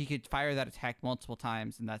 he could fire that attack multiple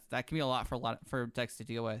times, and that can be a lot for decks to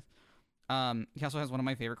deal with. He also has one of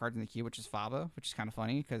my favorite cards in the queue, which is Faba, which is kind of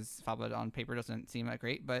funny because Faba on paper doesn't seem that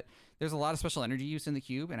great, but there's a lot of special energy use in the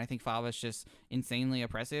cube, and I think Faba is just insanely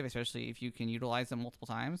oppressive, especially if you can utilize them multiple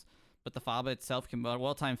times. But the Faba itself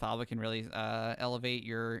well-timed Faba can really elevate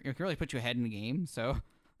it can really put you ahead in the game. So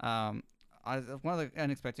one of the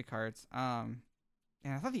unexpected cards.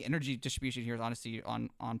 And I thought the energy distribution here is honestly on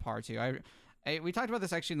par too. We talked about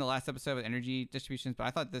this actually in the last episode with energy distributions, but I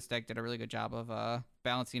thought this deck did a really good job of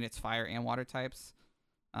balancing its fire and water types.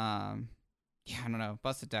 Yeah, I don't know.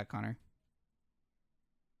 Busted deck, Connor.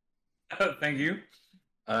 Thank you.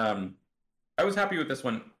 I was happy with this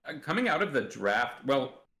one. Coming out of the draft, I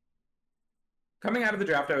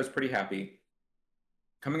was pretty happy.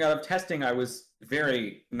 Coming out of testing, I was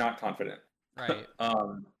very not confident. Right.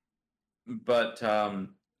 But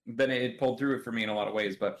then it pulled through for me in a lot of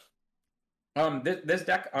ways. But this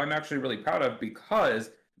deck I'm actually really proud of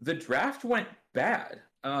because the draft went bad.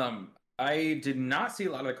 I did not see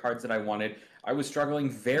a lot of the cards that I wanted. I was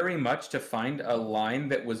struggling very much to find a line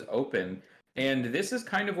that was open. And this is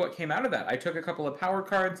kind of what came out of that. I took a couple of power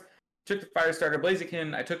cards, took the Firestarter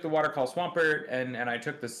Blaziken, I took the Watercall Swampert, and I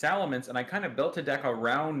took the Salamence, and I kind of built a deck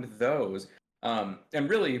around those. And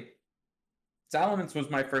really, Salamence was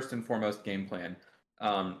my first and foremost game plan.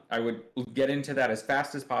 I would get into that as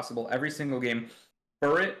fast as possible every single game.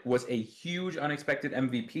 Burret was a huge unexpected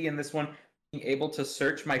MVP in this one. Being able to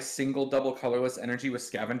search my single double colorless energy with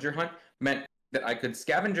Scavenger Hunt meant that I could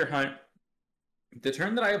Scavenger Hunt the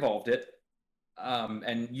turn that I evolved it,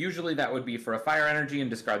 and usually that would be for a fire energy and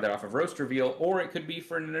discard that off of Roast Reveal, or it could be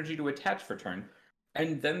for an energy to attach for turn.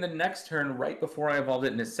 And then the next turn, right before I evolved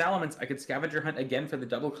it into Salamence, I could Scavenger Hunt again for the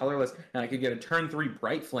double colorless, and I could get a turn 3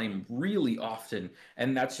 Bright Flame really often.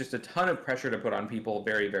 And that's just a ton of pressure to put on people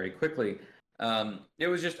very, very quickly. It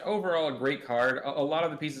was just overall a great card. A lot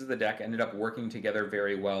of the pieces of the deck ended up working together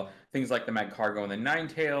very well. Things like the Magcargo and the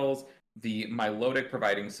Ninetales, the Milotic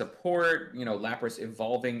providing support, Lapras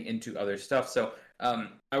evolving into other stuff. So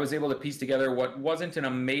I was able to piece together what wasn't an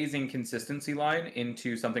amazing consistency line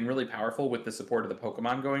into something really powerful with the support of the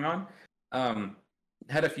Pokemon going on.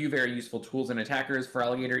 Had a few very useful tools and attackers.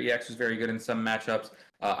 Feraligatr EX was very good in some matchups.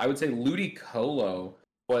 I would say Ludicolo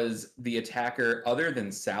was the attacker other than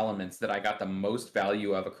Salamence that I got the most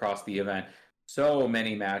value of across the event. So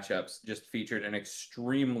many matchups just featured an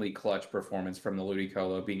extremely clutch performance from the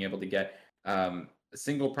Ludicolo, being able to get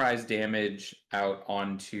single prize damage out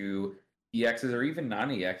onto EXs or even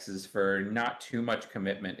non-EXs for not too much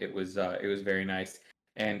commitment. It was very nice.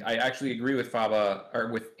 And I actually agree with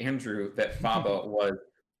with Andrew that Faba was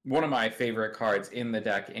one of my favorite cards in the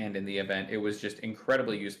deck and in the event. It was just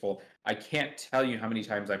incredibly useful. I can't tell you how many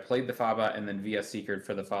times I played the Faba and then VS Seekered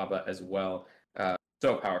for the Faba as well.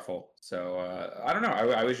 So powerful. So I don't know.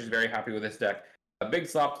 I was just very happy with this deck. A big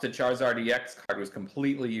slop to Charizard EX card was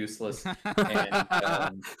completely useless.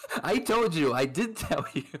 And, I told you. I did tell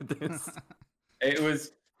you this. It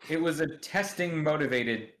was a testing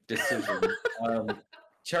motivated decision.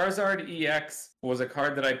 Charizard EX was a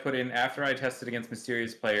card that I put in after I tested against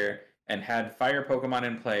Mysterious Player and had fire Pokemon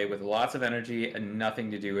in play with lots of energy and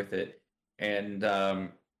nothing to do with it. And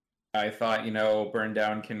I thought, Burn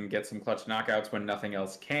Down can get some clutch knockouts when nothing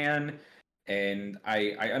else can. And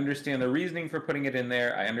I understand the reasoning for putting it in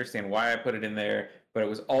there. I understand why I put it in there, but it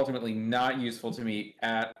was ultimately not useful to me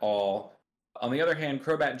at all. On the other hand,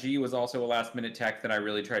 Crobat G was also a last-minute tech that I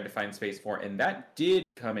really tried to find space for, and that did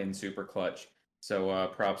come in super clutch. So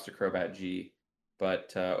props to Crobat G.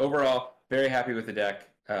 But overall, very happy with the deck.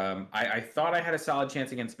 I thought I had a solid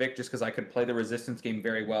chance against Vic just because I could play the resistance game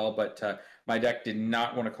very well, but my deck did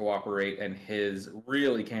not want to cooperate, and his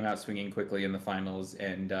really came out swinging quickly in the finals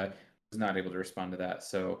and was not able to respond to that.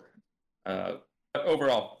 So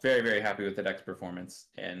overall, very, very happy with the deck's performance,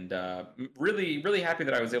 and really, really happy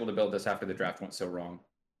that I was able to build this after the draft went so wrong.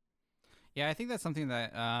 Yeah, I think that's something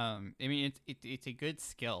that it's a good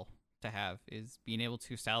skill to have, is being able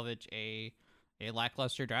to salvage a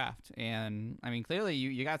lackluster draft. And I mean, clearly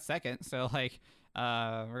you got second, so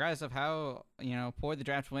regardless of how poor the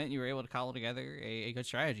draft went, you were able to cobble together a good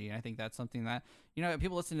strategy. And I think that's something that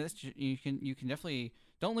people listen to this, you can definitely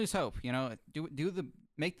don't lose hope.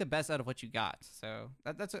 Make the best out of what you got. So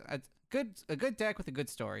that's a good deck with a good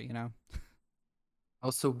story.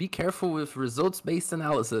 Also, be careful with results-based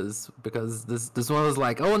analysis, because this one was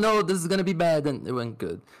like, oh no, this is gonna be bad, and it went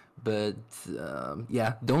good. But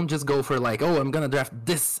yeah, don't just go for I'm gonna draft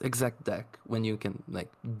this exact deck when you can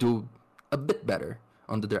do a bit better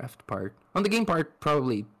on the draft part. On the game part,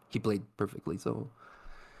 probably he played perfectly. So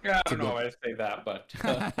yeah, I don't know why I say that, but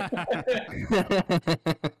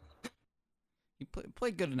he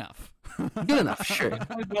played good enough. Good enough, sure.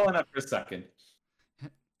 Well enough for a second.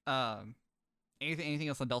 Anything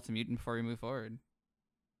else on Delta Mutant before we move forward?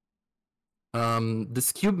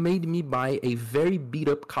 This cube made me buy a very beat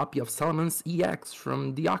up copy of Salamence EX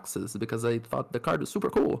from Deoxys because I thought the card was super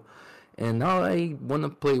cool, and now I want to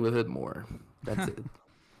play with it more. That's it.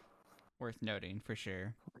 Worth noting for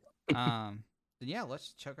sure. Yeah,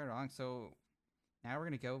 let's chug right along. So now we're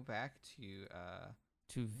gonna go back to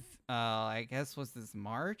I guess was this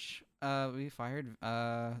March? We fired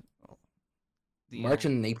March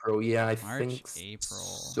and April, yeah, I think. April.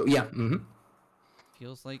 So yeah. Mm-hmm.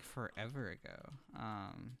 Feels like forever ago.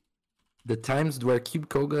 The times where Cube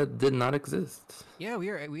Koga did not exist. Yeah, we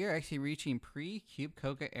are actually reaching pre-Cube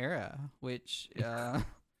Koga era, which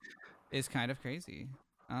is kind of crazy.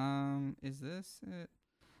 Is this it?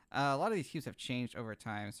 A lot of these cubes have changed over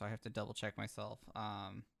time, so I have to double check myself.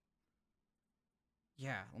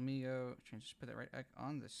 Yeah, let me go try and just put that right back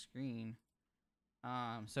on the screen.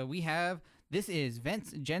 So we have, this is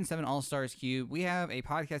Vent's Gen 7 All-Stars Cube. We have a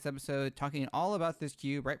podcast episode talking all about this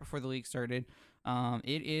cube right before the league started.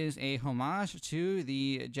 It is a homage to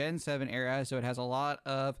the Gen 7 era, so it has a lot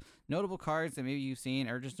of notable cards that maybe you've seen,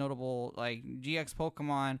 or just notable GX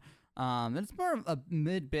Pokemon. And it's more of a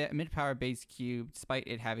mid-power based cube, despite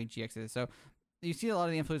it having GXs. So you see a lot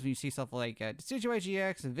of the influence when you see stuff like Decidueye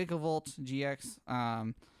GX and Vikavolt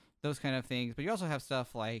GX. Those kind of things. But you also have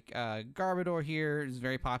stuff like Garbodor here is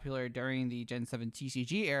very popular during the Gen 7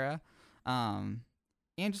 TCG era. And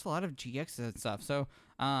just a lot of GXs and stuff. So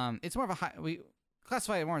it's more of we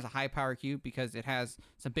classify it more as a high power cube because it has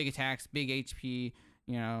some big attacks, big HP,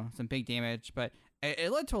 some big damage. But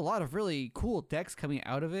it led to a lot of really cool decks coming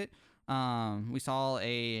out of it. We saw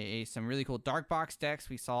some really cool Dark Box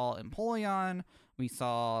decks. We saw Empoleon. We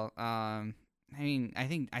saw I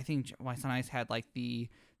think White Sun Ice had like the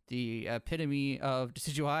epitome of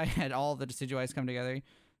Decidueye, had all the Decidueyes come together.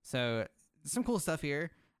 So some cool stuff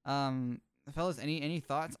here. Fellas, any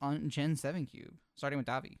thoughts on Gen 7 Cube? Starting with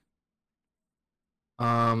Davi.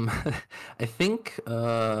 I think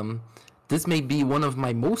this may be one of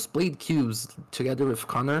my most played cubes together with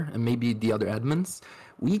Connor and maybe the other admins.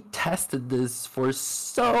 We tested this for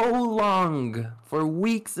so long, for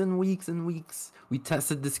weeks and weeks and weeks. We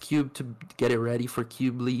tested this cube to get it ready for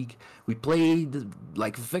Cube League. We played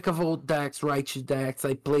like Vikavolt decks, Raichu decks.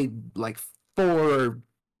 I played like 3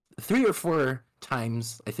 or 4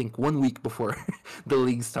 times, I think 1 week before the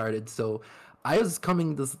league started. So I was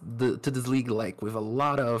coming to this league like with a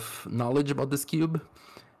lot of knowledge about this cube.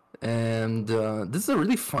 And this is a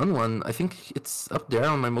really fun one. I think it's up there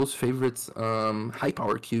on my most favorites high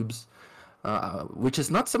power cubes, which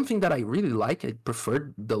is not something that I really like. I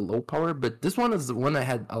preferred the low power, but this one is the one I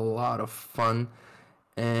had a lot of fun,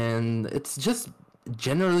 and it's just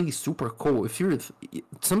generally super cool. If you're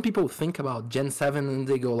some people think about Gen 7 and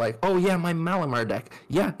they go like, oh yeah, my Malamar deck,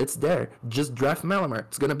 yeah, it's there, just draft Malamar.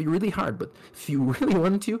 It's gonna be really hard, but if you really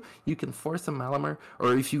want to, you can force a Malamar.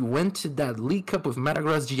 Or if you went to that League Cup with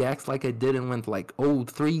Metagross GX like I did and went like, oh,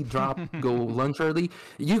 3 drop, go lunch early,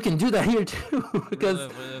 you can do that here too. Because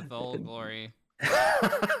with the old glory.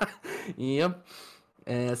 Yep.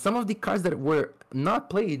 Some of the cards that were not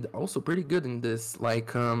played also pretty good in this,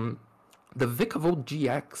 like the Vikavolt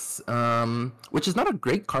GX, which is not a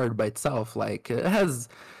great card by itself. Like it has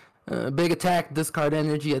big attack, discard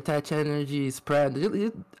energy, attach energy, spread.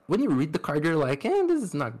 When you read the card, you're like, this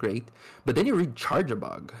is not great. But then you read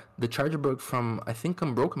Charjabug, the Charjabug from I think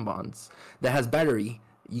Unbroken Bonds that has battery.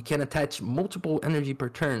 You can attach multiple energy per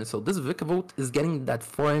turn. So this Vikavolt is getting that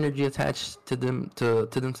 4 energy attached to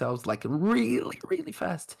themselves like really, really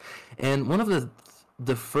fast. And one of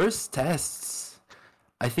the first tests,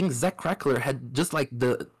 I think Zach Crackler had just like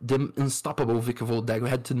the unstoppable Vikavolt deck. We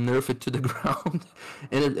had to nerf it to the ground,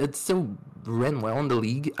 and it still ran well in the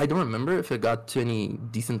league. I don't remember if it got to any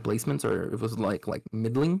decent placements or it was like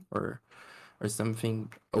middling or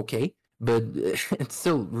something okay. But it's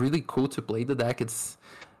still really cool to play the deck. It's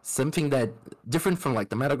something that different from like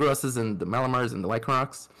the Metagrosses and the Malamars and the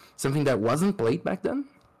Lycanrocs. Something that wasn't played back then,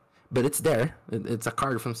 but it's there. It's a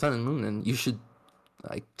card from Sun and Moon, and you should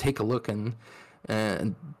like take a look and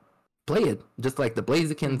play it, just like the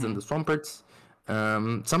Blazikins and the Swamperts.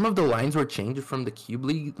 Some of the lines were changed from the Cube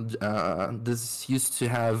League. This used to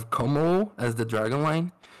have Como as the Dragon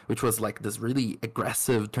line, which was like this really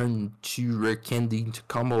aggressive turn 2 rare candy to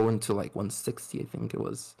combo into like 160, I think it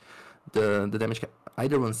was the damage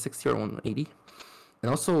either 160 or 180. And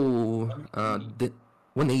also the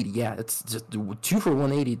 180, yeah, it's just 2 for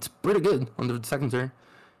 180. It's pretty good on the second turn.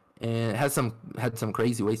 And it had some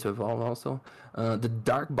crazy ways to evolve also. The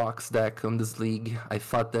Dark Box deck on this league, I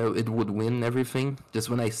thought that it would win everything. Just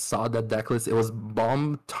when I saw that deck list, it was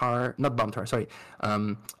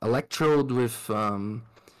Electrode with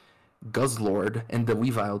Guzzlord and the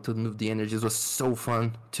Weavile to move the energies. It was so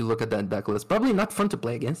fun to look at that deck list. Probably not fun to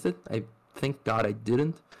play against it. I thank God I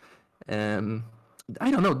didn't.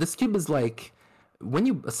 I don't know. This cube is like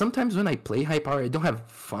sometimes when I play high power, I don't have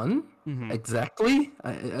fun. Exactly.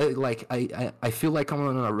 I feel like I'm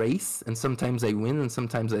on a race, and sometimes I win and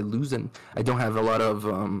sometimes I lose, and I don't have a lot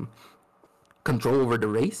of control over the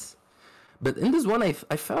race. But in this one, I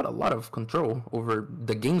felt a lot of control over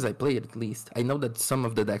the games I played, at least. I know that some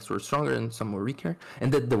of the decks were stronger and some were weaker,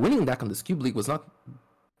 and that the winning deck on this Cube League was not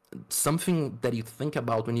something that you think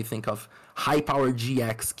about when you think of high power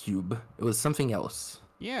GX Cube. It was something else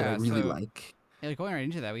that I really like. Yeah, going right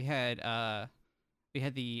into that, we had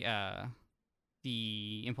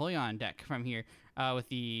the Empoleon deck from here with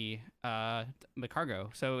the Cargo.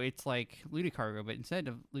 So it's like Ludicargo, but instead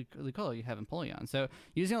of Lucolo, you have Empoleon. So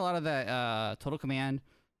using a lot of that Total Command,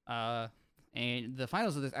 and the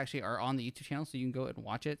finals of this actually are on the YouTube channel, so you can go and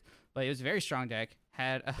watch it. But it was a very strong deck,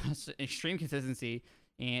 had extreme consistency,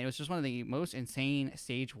 and it was just one of the most insane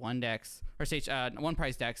Stage 1 decks, or Stage 1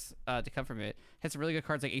 prize decks to come from it. Had some really good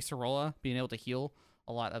cards like Acerola, being able to heal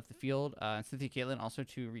a lot of the field, and Cynthia Caitlyn also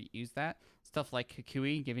to reuse that. Stuff like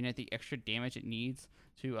Kukui, giving it the extra damage it needs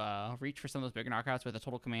to reach for some of those bigger knockouts with a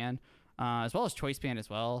Total Command, as well as Choice Band as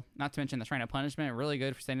well. Not to mention the Shrine of Punishment, really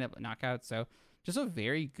good for setting up knockouts. So just a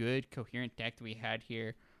very good, coherent deck that we had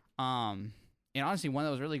here. And honestly, one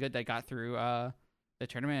that was really good that got through the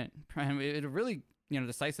tournament. It really,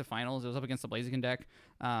 decisive finals. It was up against the Blaziken deck.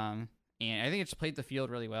 And I think it just played the field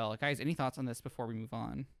really well. Guys, any thoughts on this before we move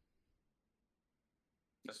on?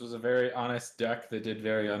 This was a very honest deck that did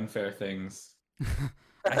very unfair things.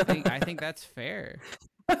 I think that's fair.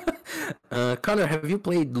 Connor, have you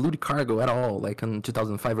played Ludicargo at all, like in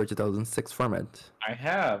 2005 or 2006 format? I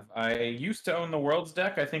have. I used to own the Worlds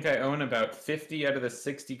deck. I think I own about 50 out of the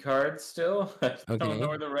 60 cards still. I don't know Okay.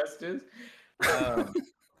 where the rest is. Um,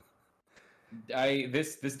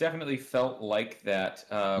 this definitely felt like that.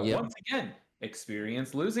 Yep. Once again,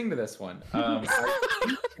 experience losing to this one.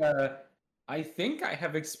 I think I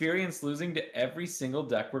have experienced losing to every single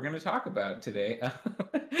deck we're going to talk about today.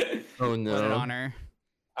 Oh What an no. honor.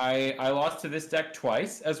 I lost to this deck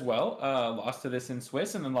twice as well. Lost to this in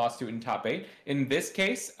Swiss and then lost to it in top 8. In this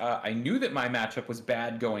case, I knew that my matchup was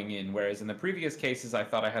bad going in, whereas in the previous cases, I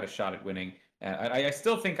thought I had a shot at winning. I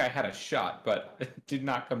still think I had a shot, but it did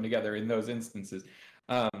not come together in those instances.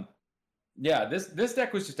 Yeah, this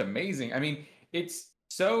deck was just amazing. I mean, it's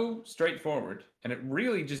so straightforward, and it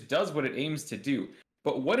really just does what it aims to do.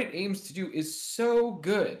 But what it aims to do is so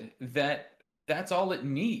good that that's all it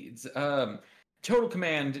needs. Total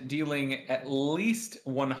Command dealing at least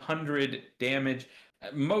 100 damage,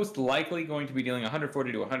 most likely going to be dealing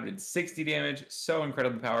 140 to 160 damage. So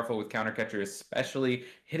incredibly powerful with Countercatcher, especially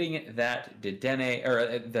hitting that Dedenne,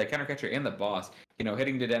 or the Countercatcher and the boss. You know,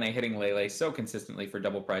 hitting Dedenne, hitting Lele so consistently for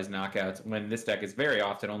double prize knockouts when this deck is very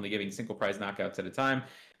often only giving single prize knockouts at a time.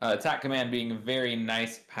 Attack Command being a very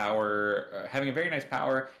nice power, having a very nice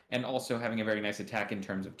power, and also having a very nice attack in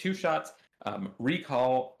terms of 2 shots.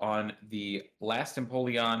 Recall on the last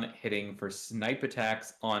Empoleon, hitting for snipe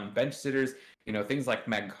attacks on bench sitters. You know, things like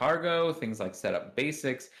Mag Cargo, things like setup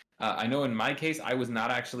basics. I know in my case, I was not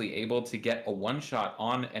actually able to get a one-shot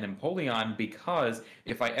on an Empoleon because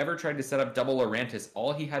if I ever tried to set up double Lurantis,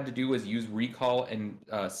 all he had to do was use Recall and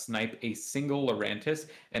snipe a single Lurantis,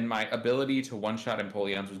 and my ability to one-shot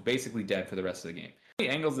Empoleons was basically dead for the rest of the game. The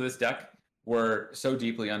angles of this deck were so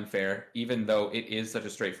deeply unfair, even though it is such a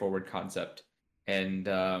straightforward concept. And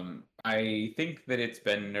I think that it's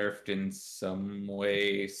been nerfed in some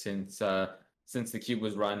way since the cube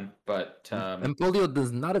was run, but Empoleon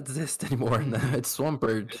does not exist anymore. It's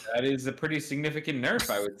Swampert. that is a pretty significant nerf,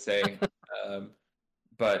 I would say.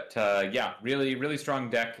 But yeah, really, really strong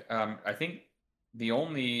deck. I think the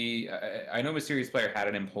only I know Mysterious Player had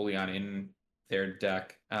an Empoleon in their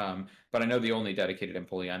deck, but I know the only dedicated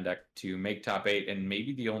Empoleon deck to make top 8, and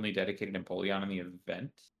maybe the only dedicated Empoleon in the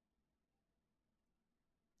event.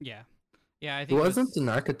 Yeah. Yeah, I It think wasn't an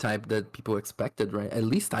archetype that people expected, right? At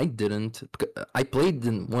least I didn't. I played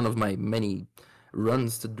in one of my many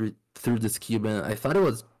runs through this cube, and I thought it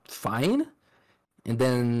was fine. And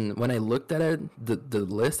then when I looked at it, the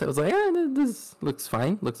list, I was like, yeah, this looks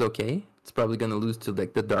fine, looks okay. It's probably gonna lose to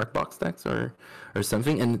like the dark box decks or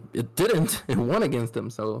something, and it didn't. It won against them,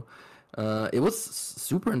 so it was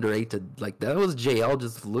super underrated. Like that was JL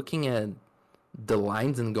just looking at the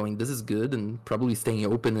lines and going, this is good, and probably staying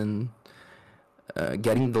open and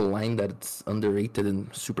getting the line that it's underrated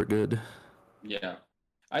and super good. Yeah.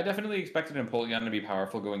 I definitely expected Empoleon to be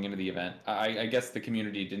powerful going into the event. I guess the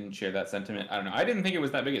community didn't share that sentiment. I don't know. I didn't think it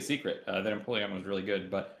was that big a secret that Empoleon was really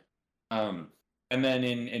good, but and then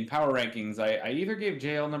in power rankings, I either gave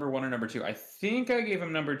JL number 1 or number 2. I think I gave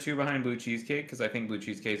him number 2 behind Blue Cheesecake because I think Blue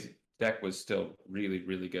Cheesecake's deck was still really,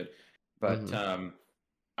 really good. But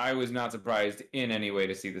I was not surprised in any way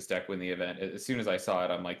to see this deck win the event. As soon as I saw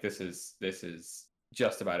it, I'm like, this is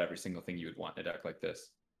just about every single thing you would want in a deck like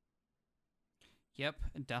this. Yep,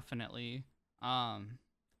 definitely. I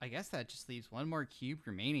guess that just leaves one more cube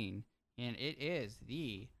remaining, and it is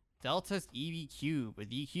the Delta's EV Cube,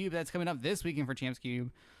 the cube that's coming up this weekend for Champs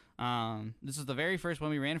Cube. This is the very first one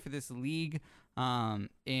we ran for this league, and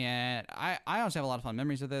I honestly have a lot of fun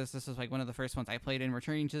memories of this. This is like one of the first ones I played in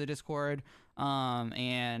returning to the Discord,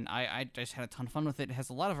 and I just had a ton of fun with it. It has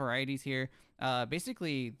a lot of varieties here.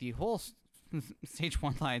 Basically, the whole stage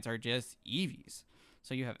 1 lines are just EVs.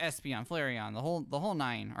 So you have Espeon, Flareon, the whole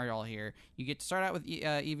 9 are all here. You get to start out with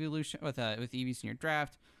evolution with EVs in your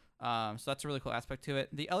draft. So that's a really cool aspect to it.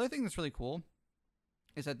 The other thing that's really cool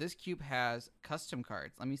is that this cube has custom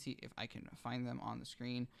cards. Let me see if I can find them on the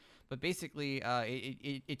screen. But basically,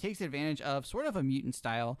 it takes advantage of sort of a mutant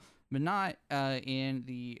style, but not in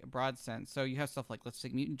the broad sense. So you have stuff like, let's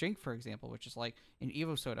take Mutant Drink, for example, which is like an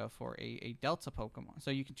Evo Soda for a Delta Pokemon. So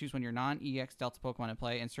you can choose when your non-EX Delta Pokemon in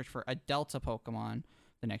play and search for a Delta Pokemon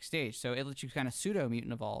the next stage. So it lets you kind of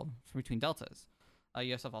pseudo-mutant evolve between Deltas.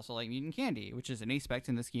 You have stuff also like Mutant Candy, which is an A-Spect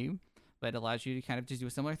in this cube, but it allows you to kind of just do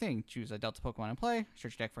a similar thing. Choose a Delta Pokemon in play,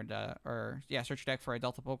 search your deck for search your deck for a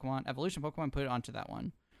Delta Pokemon, Evolution Pokemon, put it onto that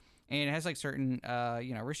one. And it has like certain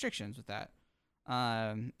restrictions with that.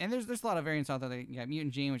 And there's a lot of variants out there. You got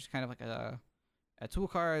Mutant Gene, which is kind of like a tool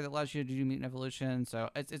card that allows you to do mutant evolution. So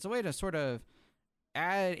it's a way to sort of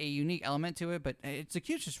add a unique element to it, but the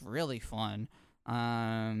cube's just really fun.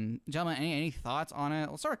 Gentlemen, any thoughts on it?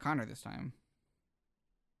 Let's start with Connor this time.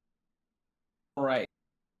 All right.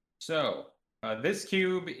 So this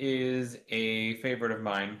cube is a favorite of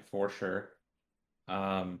mine for sure.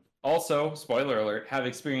 Also, spoiler alert, have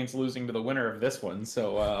experience losing to the winner of this one,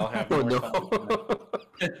 so I'll have more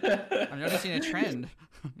I'm noticing a trend.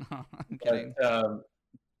 No, I'm kidding. But,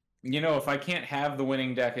 if I can't have the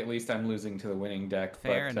winning deck, at least I'm losing to the winning deck.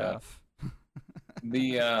 Fair enough.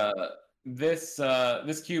 This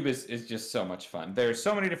cube is just so much fun. There's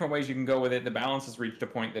so many different ways you can go with it. The balance has reached a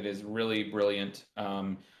point that is really brilliant.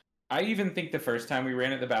 I even think the first time we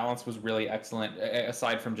ran it, the balance was really excellent,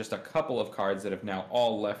 aside from just a couple of cards that have now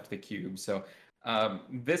all left the cube. So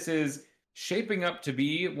this is shaping up to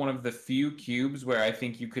be one of the few cubes where I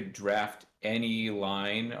think you could draft any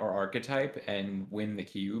line or archetype and win the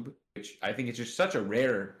cube, which I think is just such a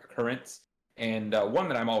rare occurrence, and one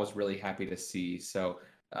that I'm always really happy to see. So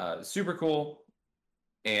super cool.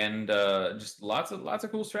 And just lots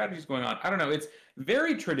of cool strategies going on. I don't know. It's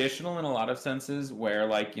very traditional in a lot of senses, where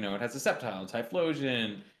it has a Sceptile,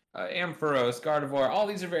 Typhlosion, Ampharos, Gardevoir. All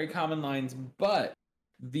these are very common lines, but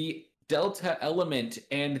the Delta element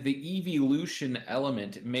and the evolution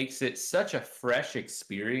element makes it such a fresh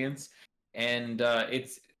experience. And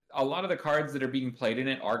it's a lot of the cards that are being played in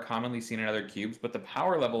it are commonly seen in other cubes, but the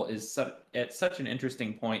power level is at such an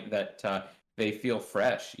interesting point that they feel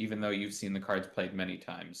fresh, even though you've seen the cards played many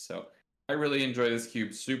times. So I really enjoy this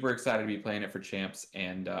cube. Super excited to be playing it for champs,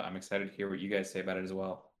 and I'm excited to hear what you guys say about it as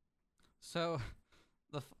well. So,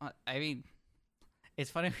 it's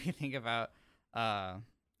funny when you think about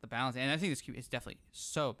the balance, and I think this cube is definitely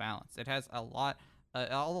so balanced. It has a lot.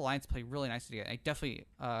 All the lines play really nicely together. I definitely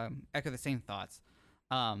echo the same thoughts.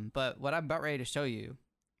 But what I'm about ready to show you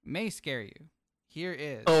may scare you. Here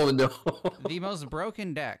is the most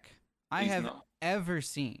broken deck I have ever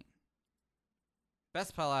seen.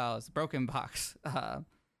 Best Palau's Broken Box.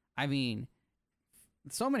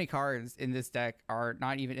 So many cards in this deck are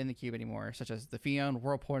not even in the cube anymore, such as the Fion,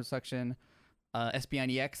 Whirlpool Section,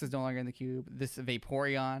 Espeon EX is no longer in the cube. This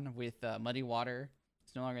Vaporeon with Muddy Water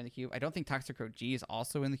is no longer in the cube. I don't think Toxicroak G is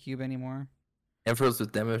also in the cube anymore. Ampharos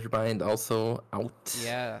with Damage Bind also out.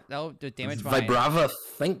 Yeah, the Damage Bind. Vibrava,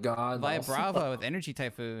 thank God. Vibrava with Energy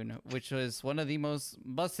Typhoon, which was one of the most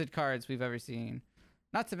busted cards we've ever seen.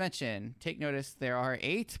 Not to mention, take notice, there are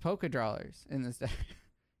 8 Poké Drawlers in this deck.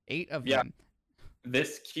 8 of them.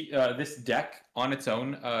 This deck on its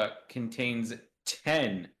own contains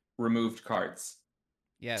 10 removed cards.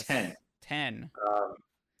 Yes. 10.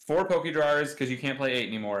 4 Poké Drawers, because you can't play 8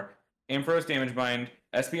 anymore. Ampharos Damage Bind,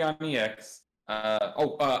 Espeon EX.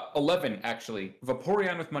 11 actually.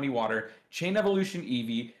 Vaporeon with Muddy Water, Chain Evolution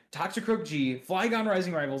Eevee, Toxicroak G, Flygon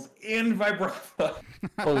Rising Rivals, and Vibrava.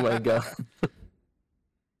 Oh my god.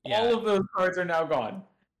 All of those cards are now gone.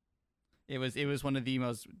 It was one of the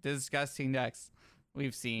most disgusting decks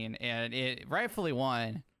we've seen, and it rightfully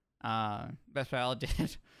won. Best Pal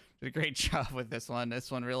did a great job with this one. This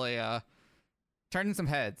one really turning some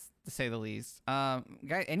heads, to say the least.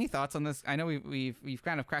 Guy, any thoughts on this? I know we've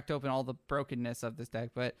kind of cracked open all the brokenness of this deck,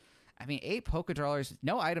 but 8 Poké Drawlers,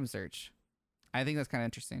 no item search. I think that's kind of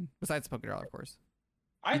interesting. Besides Poké Drawler, of course.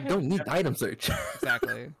 You don't need item search.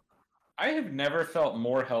 Exactly. I have never felt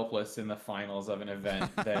more helpless in the finals of an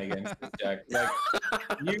event than against this deck.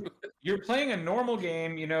 You're playing a normal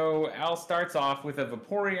game, Al starts off with a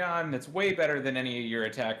Vaporeon that's way better than any of your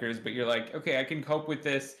attackers, but you're like, okay, I can cope with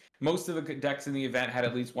this. Most of the decks in the event had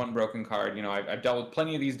at least one broken card. I've dealt with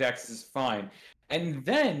plenty of these decks. This is fine. And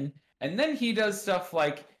then he does stuff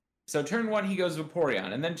like, so turn 1 he goes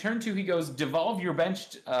Vaporeon, and then turn 2 he goes devolve your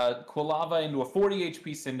benched Quilava into a 40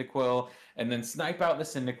 HP Cyndaquil, and then snipe out the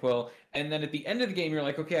Cyndaquil, and then at the end of the game you're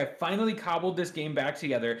like, okay, I finally cobbled this game back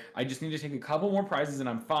together. I just need to take a couple more prizes and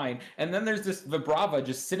I'm fine. And then there's this Vibrava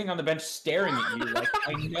just sitting on the bench staring at you like,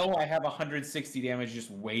 I know I have 160 damage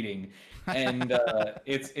just waiting. And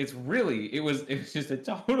it was just a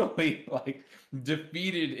totally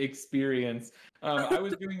defeated experience. I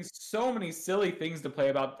was doing so many silly things to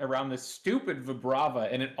play around this stupid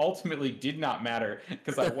Vibrava, and it ultimately did not matter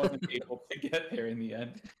because I wasn't able to get there in the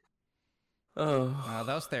end. Oh, wow,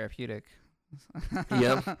 that was therapeutic.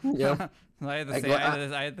 Yep. I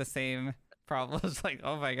had the same problems. Like,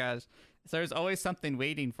 oh my gosh. So there's always something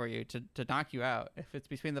waiting for you to knock you out. If it's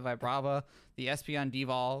between the Vibrava, the Espeon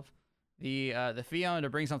Devolve, the Fion to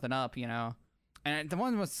bring something up, And the one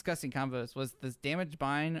of the most disgusting combos was this Damage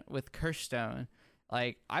Bind with Curse Stone.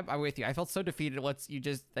 I'm with you. I felt so defeated once you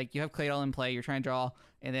just, you have Claydol in play, you're trying to draw,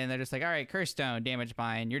 and then they're just like, all right, Curse Stone, Damage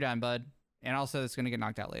Bind, you're done, bud. And also, it's going to get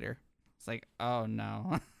knocked out later. It's like, oh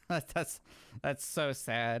no, that's so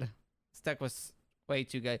sad. This deck was way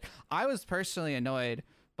too good. I was personally annoyed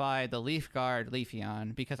by the Leaf Guard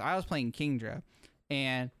Leafeon because I was playing Kingdra,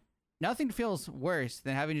 and nothing feels worse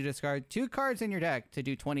than having to discard 2 cards in your deck to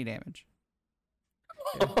do 20 damage.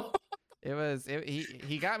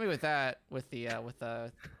 He got me with that with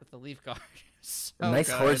the Leaf Guard. So Nice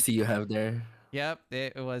good. horsey you have there. Yep,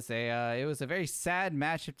 it was a very sad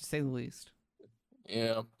matchup to say the least.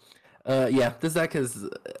 Yeah. Yeah, this deck is,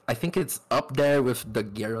 I think it's up there with the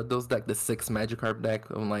Gyarados deck, the 6 Magikarp deck,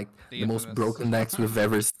 of like the most infamous. broken decks we've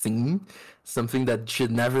ever seen. Something that should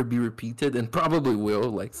never be repeated and probably will,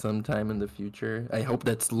 like sometime in the future. I hope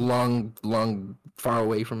that's long, far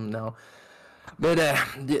away from now. But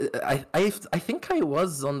I think I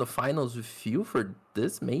was on the finals with you for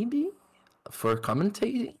this, maybe, for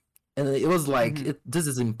commentating, and it was like, this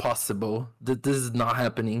is impossible. This is not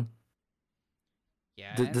happening.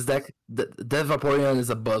 Yeah. This deck, that Vaporeon is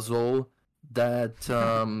a Buzzwole, that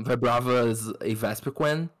Vibrava is a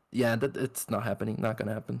Vespiquen. Yeah, it's not happening. Not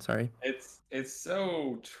gonna happen. Sorry. It's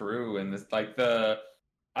so true, and this I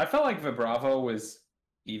felt like Vibrava was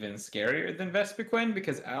even scarier than Vespiquen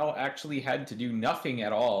because Al actually had to do nothing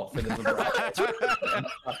at all for the Vibrava.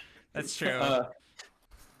 That's true.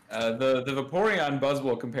 The Vaporeon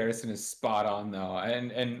Buzzwole comparison is spot on though,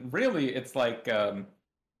 and really it's like,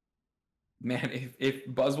 man, if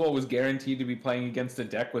Buzzwole was guaranteed to be playing against a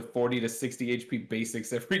deck with 40 to 60 HP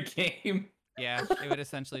basics every game. Yeah, it would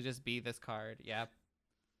essentially just be this card. Yep.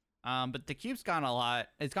 But the cube's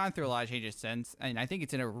it's gone through a lot of changes since, and I think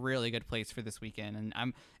it's in a really good place for this weekend.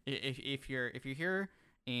 And if you're here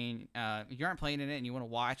and you aren't playing in it and you want to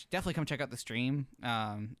watch, definitely come check out the stream.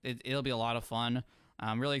 It'll be a lot of fun.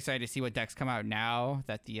 I'm really excited to see what decks come out now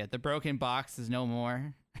that the broken box is no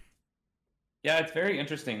more. Yeah, it's very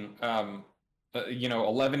interesting.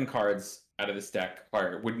 11 cards out of this deck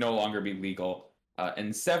would no longer be legal,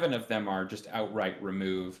 and 7 of them are just outright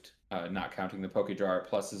removed, not counting the Pokejar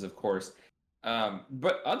pluses, of course.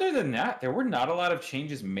 But other than that, there were not a lot of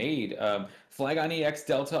changes made. Flagon EX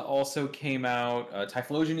Delta also came out.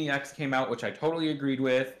 Typhlosion EX came out, which I totally agreed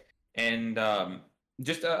with. And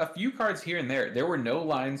just a few cards here and there. There were no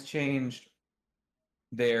lines changed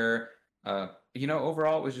there.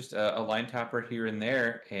 Overall, it was just a line topper here and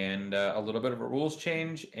there, and a little bit of a rules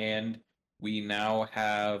change, and we now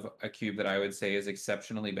have a cube that I would say is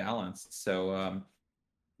exceptionally balanced. So,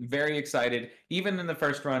 very excited. Even in the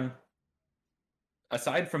first run,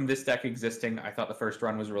 aside from this deck existing, I thought the first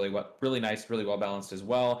run was really nice, really well balanced as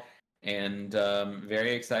well, and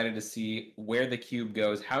very excited to see where the cube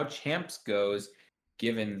goes, how Champs goes,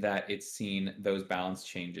 given that it's seen those balance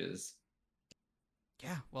changes.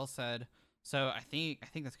 Yeah, well said. So I think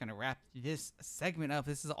that's gonna wrap this segment up.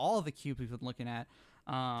 This is all of the cubes we've been looking at.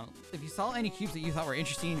 If you saw any cubes that you thought were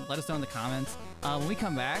interesting, let us know in the comments. When we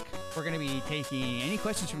come back, we're gonna be taking any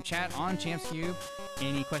questions from chat on Champs Cube.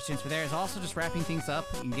 Any questions for there is also just wrapping things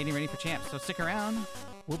up and getting ready for Champs. So stick around.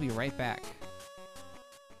 We'll be right back.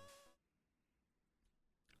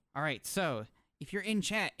 All right. So if you're in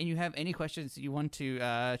chat and you have any questions that you want to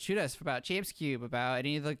shoot us about Champs Cube, about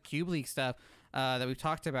any of the Cube League stuff that we've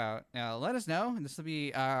talked about, let us know. This will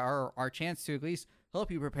be our chance to at least help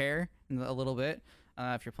you prepare a little bit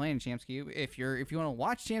if you're playing Champs Cube. If you want to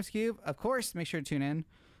watch Champs Cube, of course, make sure to tune in.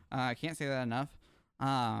 I can't say that enough.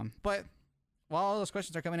 But while all those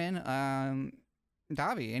questions are coming in,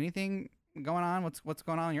 Davi, anything going on? What's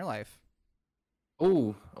going on in your life?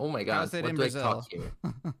 Oh my God! How's it what in do Brazil? I talk here?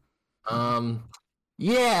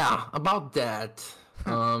 Yeah, about that.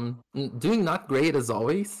 Doing not great as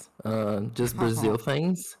always. Just Brazil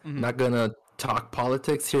things. Not gonna talk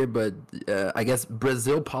politics here, but I guess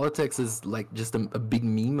Brazil politics is like just a big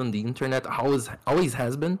meme on the internet. Always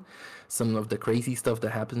has been. Some of the crazy stuff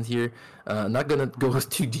that happens here. Not gonna go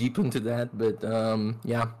too deep into that, but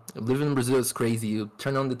yeah, living in Brazil is crazy. You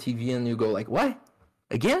turn on the TV and you go like, what?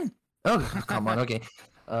 Again? Oh, come on. Okay.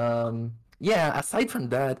 Yeah, aside from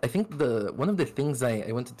that, I think one of the things I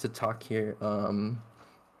wanted to talk here,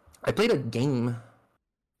 I played a game,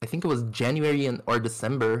 I think it was January or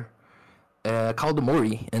December, called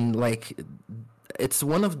Mori, and like it's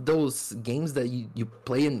one of those games that you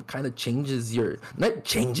play and kind of not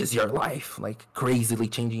changes your life, like crazily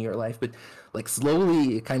changing your life, but like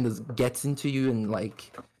slowly it kind of gets into you and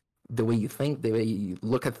like the way you think, the way you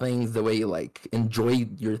look at things, the way you like enjoy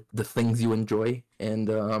the things you enjoy, and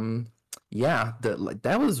yeah,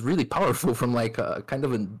 that was really powerful from like a kind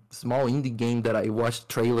of a small indie game that I watched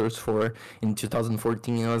trailers for in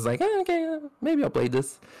 2014, and I was like, okay, maybe I'll play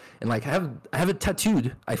this, and like I have it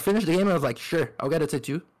tattooed. I finished the game and I was like, sure, I'll get a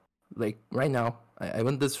tattoo, like right now. I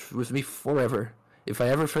want this with me forever. If I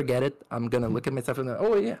ever forget it, I'm gonna look at myself and go,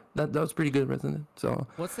 oh yeah, that was pretty good, wasn't it? So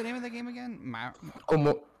What's the name of the game again?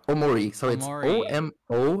 Omori. So it's Omori.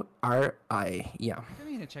 Omori. Yeah. I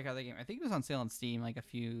need to check out the game. I think it was on sale on Steam like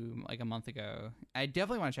a month ago. I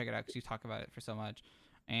definitely want to check it out because you talk about it for so much,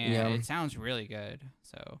 and Yeah. it sounds really good.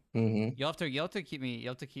 So Mm-hmm. you'll have to keep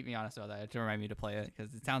me honest about that to remind me to play it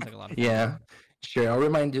because it sounds like a lot of fun. Yeah. Sure. I'll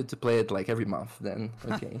remind you to play it like every month. Then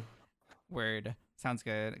okay. Word. Sounds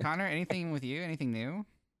good. Connor, anything with you? Anything new?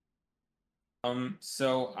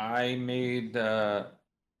 So I made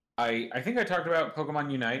I think I talked about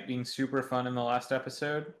Pokemon Unite being super fun in the last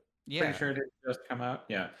episode. Yeah. Pretty sure it did just come out.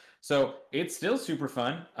 Yeah. So it's still super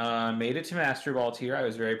fun. Made it to Master Ball tier. I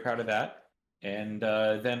was very proud of that. And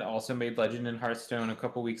then also made Legend in Hearthstone a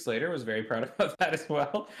couple weeks later. Was very proud of that as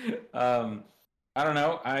well. I don't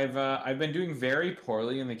know. I've been doing very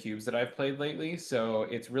poorly in the cubes that I've played lately, so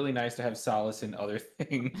it's really nice to have solace in other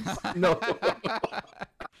things. No.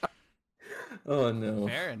 Oh no.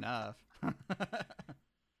 Fair enough.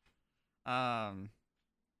 I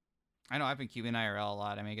know I've been cubing IRL a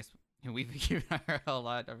lot. I mean, I guess we've been cubing IRL a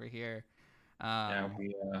lot over here. Yeah,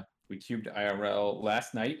 we cubed IRL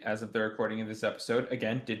last night as of the recording of this episode.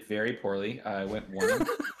 Again, did very poorly. I went 1.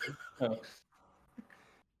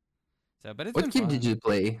 So, but it's What been cube fun. did you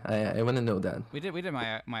play? I want to know that. We did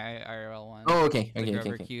my IRL one. Oh, okay. the Okay.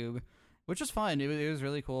 Grover Okay. Cube, which was fun. It was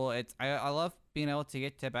really cool. I love being able to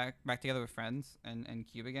get to back together with friends and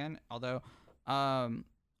cube again. Although,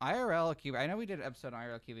 IRL cube. I know we did an episode on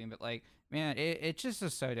IRL cubing, but like, man, it just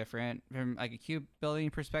is so different from like a cube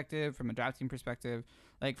building perspective, from a drafting perspective.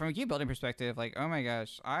 Like from a cube building perspective, like oh my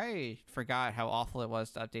gosh, I forgot how awful it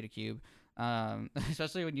was to update a cube.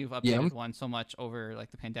 Especially when you've updated one so much over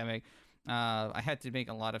like the pandemic. I had to make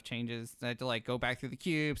a lot of changes. I had to like go back through the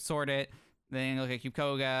cube, sort it, then look at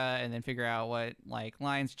Koga, and then figure out what like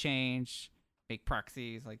lines change, make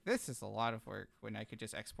proxies. Like this is a lot of work when I could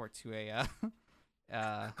just export to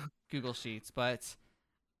a Google Sheets. But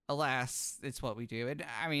alas, it's what we do. And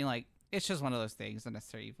I mean, like it's just one of those things, not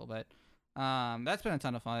necessarily evil. But that's been a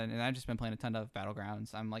ton of fun, and I've just been playing a ton of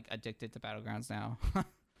Battlegrounds. I'm like addicted to Battlegrounds now.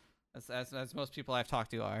 as most people I've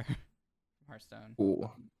talked to are from Hearthstone.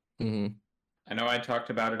 Cool. Mm-hmm. I know I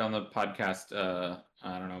talked about it on the podcast.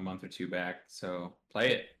 I don't know, a month or 2 back. So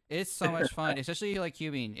play it. It's so much fun, especially like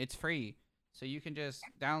cubing. It's free, so you can just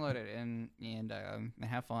download it and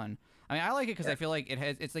have fun. I mean, I like it because I feel like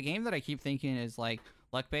it's a game that I keep thinking is like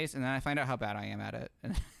luck based, and then I find out how bad I am at it,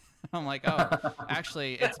 and I'm like, oh,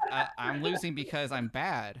 actually, I'm losing because I'm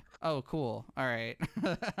bad. Oh, cool. All right.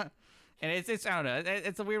 And it's I don't know.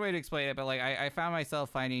 It's a weird way to explain it, but like I found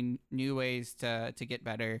myself finding new ways to get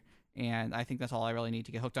better, and I think that's all I really need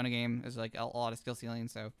to get hooked on a game is like a lot of skill ceiling.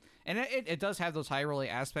 So, and it does have those high rolling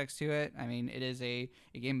aspects to it. I mean, it is a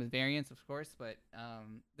game with variance, of course, but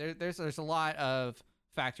there's a lot of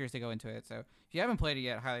factors that go into it. So if you haven't played it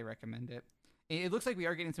yet, I highly recommend it. It looks like we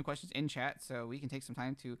are getting some questions in chat, so we can take some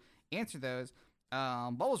time to answer those.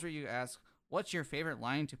 Bubbles Ryu asks, what's your favorite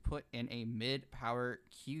line to put in a mid-power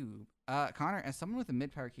cube? Connor, as someone with a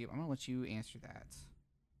mid-power cube, I'm going to let you answer that.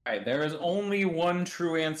 All right, there is only one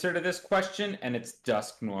true answer to this question, and it's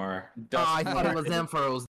Dusknoir. I thought it was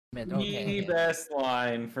Ampharos. The best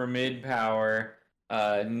line for mid-power.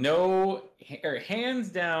 Hands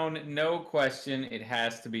down, no question, it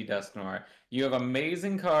has to be Dusknoir. You have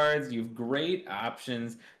amazing cards, you have great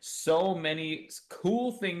options, so many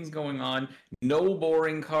cool things going on, no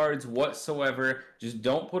boring cards whatsoever. Just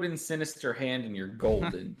don't put in Sinister Hand and you're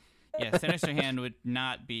golden. Yeah, Sinister Hand would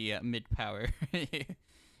not be mid-power.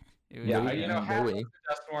 Yeah, you know, half of the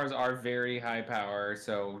Dusknoirs are very high power,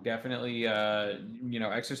 so definitely,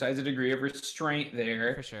 exercise a degree of restraint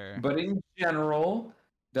there. For sure. But in general,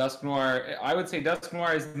 Dusknoir, I would say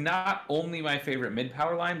Dusknoir is not only my favorite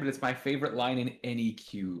mid-power line, but it's my favorite line in any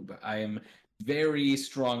cube. I am very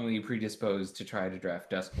strongly predisposed to try to draft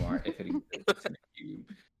Dusknoir if it exists in a cube.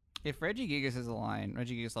 If Regigigas is a line,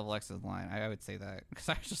 Regigigas level X is a line, I would say that because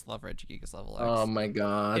I just love Regigigas level X. Oh my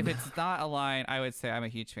god! If it's not a line, I would say I'm a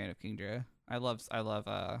huge fan of Kingdra. I love,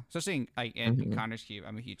 especially in Connor's cube.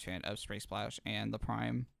 I'm a huge fan of Spray Splash and the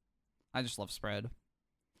Prime. I just love spread.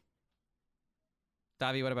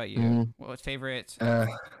 Davi, what about you? What's favorite? I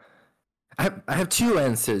have two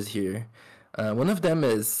answers here. One of them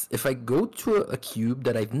is if I go to a cube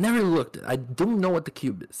that I've never looked at, I don't know what the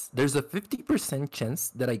cube is. There's a 50% chance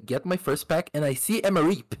that I get my first pack and I see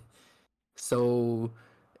Emareep. So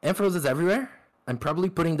Ampharos is everywhere. I'm probably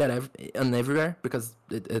putting that on everywhere because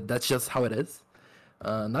that's just how it is.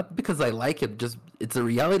 Not because I like it, just it's a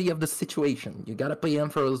reality of the situation. You gotta play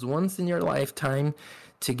Ampharos once in your lifetime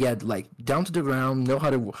to get like down to the ground, know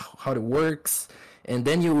how it works, and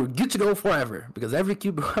then you're good to go forever. Because every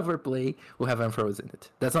cube you ever play will have Ampharos in it.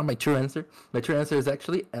 That's not my true answer. My true answer is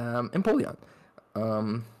actually Empoleon.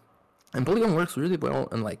 Empoleon works really well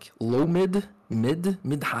in like low mid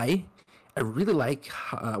high. I really like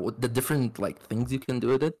the different like things you can do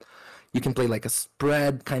with it. You can play like a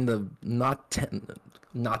spread kind of not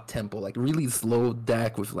tempo, like really slow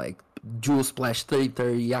deck with like dual splash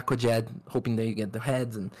 30-30 Aqua Jet, hoping that you get the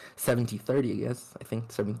heads, and 70-30, I guess. I think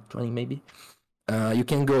 70-20 maybe. You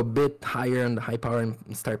can go a bit higher on the high power and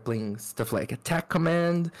start playing stuff like Attack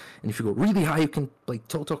Command. And if you go really high, you can play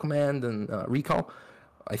Total Command and Recall.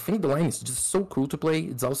 I think the line is just so cool to play.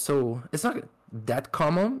 It's not that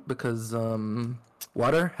common because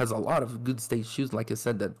Water has a lot of good stage shoes. Like I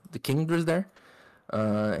said, that the Kingdra is there.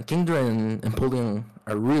 Kingdra and Empoleon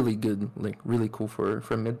are really good, like really cool for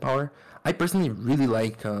mid power. I personally really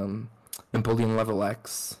like Empoleon level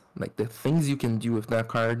X. Like the things you can do with that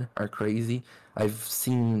card are crazy. I've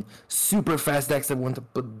seen super fast decks that want to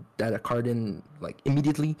put that card in like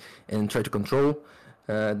immediately and try to control.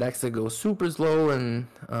 Decks that go super slow, and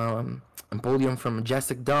Empoleon from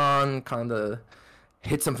Majestic Dawn kind of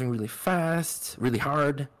hit something really fast, really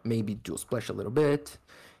hard, maybe dual splash a little bit.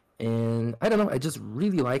 And I don't know, I just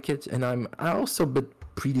really like it. And I'm also a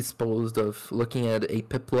bit predisposed of looking at a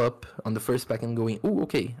Piplup on the first pack and going, oh,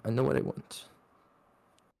 okay, I know what I want.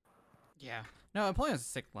 Yeah. No, Empoleon's a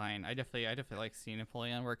sick line. I definitely like seeing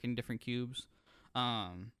Empoleon work in different cubes. I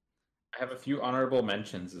have a few honorable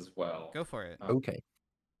mentions as well. Go for it. Okay.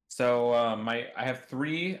 So I have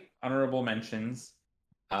 3 honorable mentions.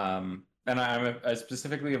 And I'm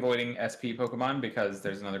specifically avoiding SP Pokemon because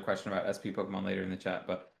there's another question about SP Pokemon later in the chat.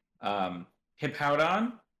 But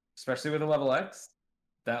Hippowdon, especially with a level X,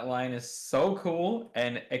 that line is so cool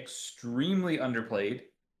and extremely underplayed.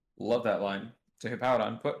 Love that line. So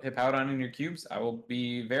Hippowdon, put Hippowdon in your cubes. I will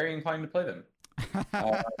be very inclined to play them.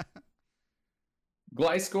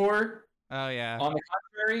 Gliscor. Oh yeah. On the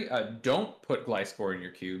contrary, don't put Gliscor in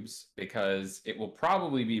your cubes because it will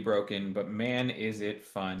probably be broken, but man, is it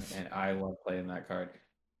fun, and I love playing that card.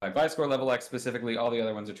 Gliscor level X specifically, all the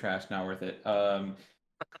other ones are trash, not worth it.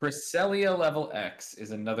 Cresselia level X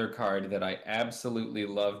is another card that I absolutely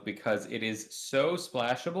love because it is so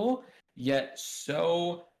splashable, yet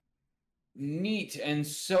so neat and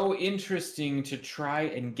so interesting to try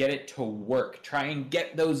and get it to work. Try and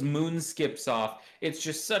get those moon skips off. It's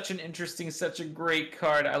just such an interesting, such a great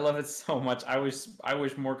card. I love it so much. I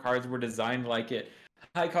wish more cards were designed like it.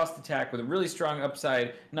 High cost attack with a really strong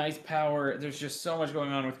upside, nice power. There's just so much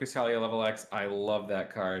going on with Cresselia level X. I love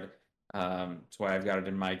that card. That's why I've got it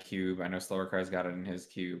in my cube. I know Slower Car's got it in his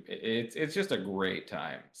cube. It's just a great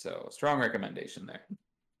time. So strong recommendation there.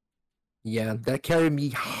 Yeah, that carried me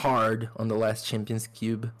hard on the last Champions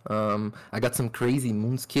Cube. I got some crazy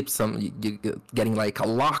moon skips, getting like a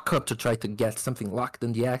lockup to try to get something locked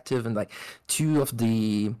in the active, and like 2 of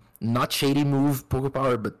the not shady move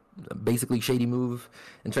Pokepower, but basically shady move,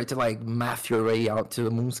 and try to like math your way out to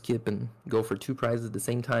a moon skip and go for 2 prizes at the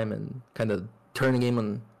same time and kind of turn the game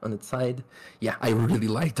on its side. Yeah, I really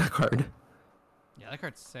like that card. Yeah, that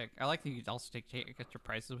card's sick. I like that you can also get your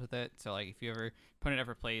prizes with it. So like, if you opponent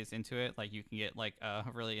ever plays into it, like you can get like a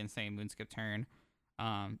really insane moonskip turn.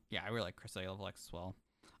 Yeah, I really like Cresselia level X as well.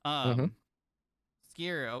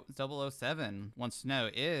 Skier 007 wants to know,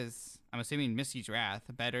 is, I'm assuming, Misty's Wrath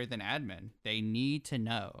better than Admin? They need to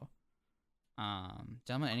know.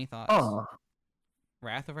 Gentlemen, any thoughts?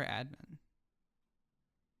 Wrath over Admin.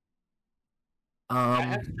 I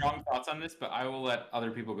have strong thoughts on this, but I will let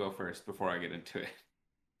other people go first before I get into it.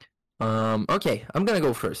 Okay, I'm gonna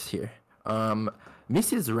go first here.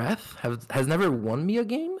 Misty's Wrath has never won me a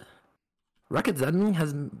game. Rocket's Admin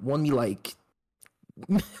has won me like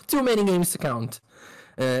too many games to count.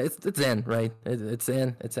 It's Zen, right? It's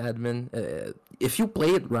Zen, it's Admin. If you play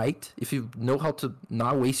it right, if you know how to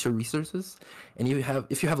not waste your resources, and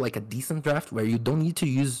if you have like a decent draft where you don't need to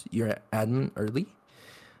use your Admin early,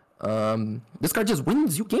 this card just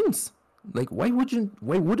wins you games. Like, why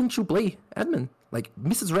wouldn't you play Admin? Like,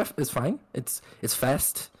 Mrs. Ref is fine. It's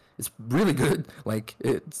fast. It's really good. Like,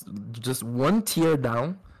 it's just one tier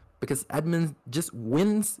down because Admin just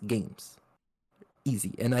wins games.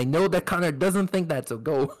 Easy. And I know that Connor doesn't think that, so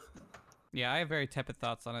go. Yeah, I have very tepid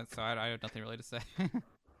thoughts on it, so I have nothing really to say.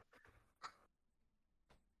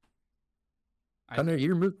 Connor,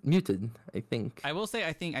 you're muted, I think. I will say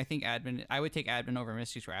I think Admin. I would take Admin over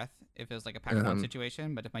Misty's Wrath if it was like a pack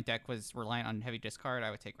situation. But if my deck was reliant on heavy discard,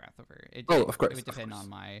 I would take Wrath over it. Of course. It would depend on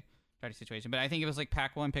my dicey situation. But I think it was like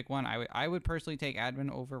pack one, pick one. I would personally take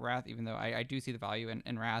admin over Wrath, even though I do see the value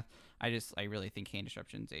in Wrath. I really think Chain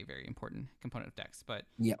Disruption is a very important component of decks. But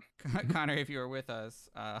Yeah. Connor, if you were with us,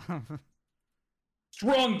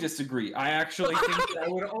 Strong disagree. I actually think that I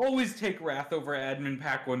would always take Wrath over admin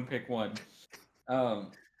pack one, pick one.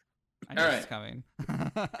 I know this is coming.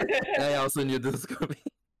 I also knew this was coming.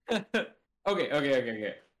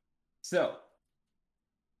 Okay. So,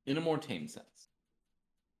 in a more tame sense,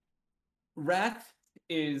 Wrath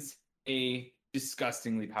is a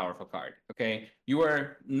disgustingly powerful card. Okay, you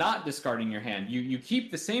are not discarding your hand. You keep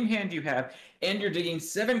the same hand you have, and you're digging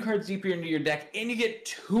 7 cards deeper into your deck, and you get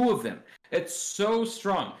 2 of them. It's so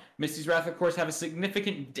strong. Misty's Wrath, of course, have a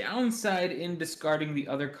significant downside in discarding the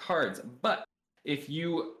other cards, but if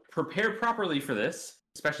you prepare properly for this,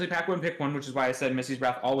 especially pack one, pick one, which is why I said Misty's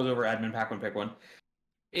Wrath always over admin pack one, pick one.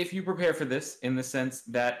 If you prepare for this in the sense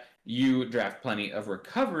that you draft plenty of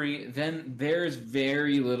recovery, then there's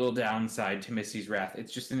very little downside to Misty's Wrath.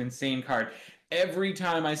 It's just an insane card. Every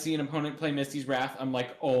time I see an opponent play Misty's Wrath, I'm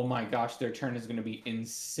like, oh my gosh, their turn is going to be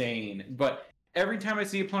insane. But every time I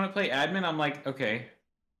see an opponent play admin, I'm like, okay,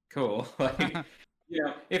 cool. Like, you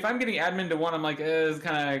know, if I'm getting admin to 1, I'm like, it's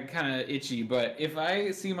kind of itchy. But if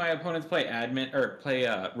I see my opponents play admin or play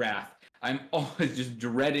Wrath, I'm always just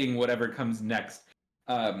dreading whatever comes next.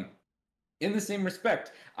 In the same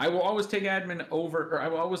respect, I will always take admin over, or I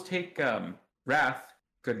will always take Wrath.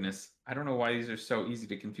 Goodness, I don't know why these are so easy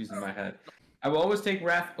to confuse in my head. I will always take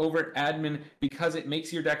Wrath over admin because it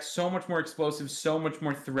makes your deck so much more explosive, so much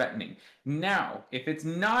more threatening. Now, if it's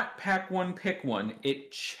not pack one, pick one,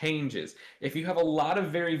 it changes. If you have a lot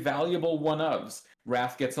of very valuable one-ofs,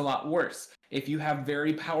 Wrath gets a lot worse. If you have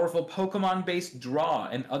very powerful Pokemon-based draw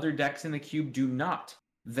and other decks in the cube do not,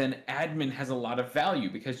 then admin has a lot of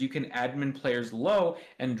value because you can admin players low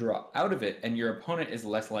and draw out of it, and your opponent is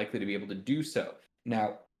less likely to be able to do so.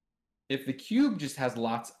 Now, if the cube just has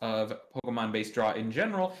lots of Pokemon-based draw in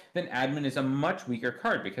general, then admin is a much weaker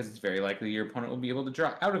card because it's very likely your opponent will be able to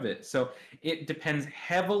draw out of it. So it depends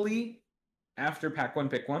heavily after pack one,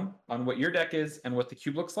 pick one on what your deck is and what the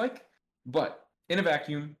cube looks like. But in a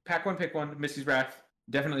vacuum, pack one, pick one, Misty's Wrath,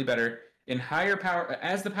 definitely better. In higher power,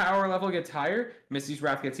 as the power level gets higher, Misty's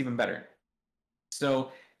Wrath gets even better.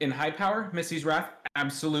 So in high power, Misty's Wrath,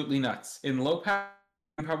 absolutely nuts. In low power,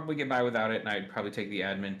 you can probably get by without it, and I'd probably take the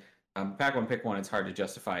admin. Pack one, pick one, it's hard to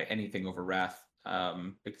justify anything over Wrath,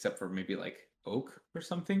 except for maybe like Oak or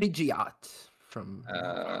something. Pidgeot from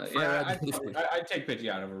yeah, I'd take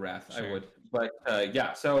Pidgeot over Wrath. Sure. I would. But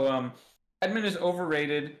yeah, so admin is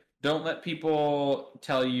overrated. Don't let people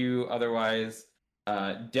tell you otherwise.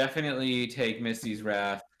 Definitely take Misty's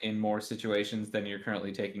Wrath in more situations than you're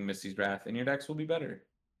currently taking Misty's Wrath, and your decks will be better.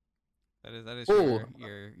 That is Oh,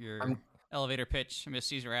 your elevator pitch,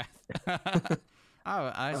 Misty's Wrath.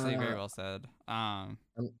 Oh, honestly, very well said. I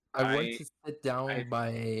want to sit down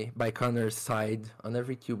by Connor's side on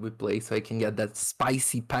every cube we play so I can get that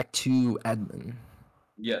spicy pack 2 admin.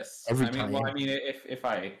 Yes. Every I mean, time. well, I mean, if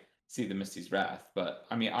I see the Misty's Wrath, but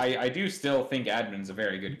I mean, I do still think admin's a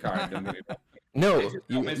very good card. Don't get me wrong. No, It's just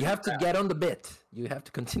you Misty's have to Wrath. get on the bit. You have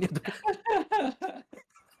to continue the bit.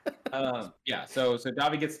 Yeah, so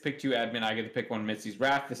Davi gets to pick 2 admin, I get to pick 1 Misty's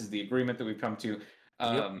Wrath. This is the agreement that we've come to.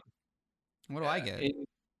 What do I get?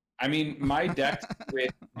 I mean, my decks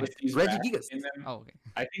with Misty's Wrath Regigigas. in them, Oh, okay.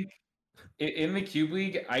 I think in the Cube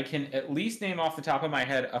League, I can at least name off the top of my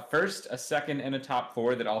head a first, a second, and a top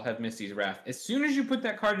 4 that all have Misty's Wrath. As soon as you put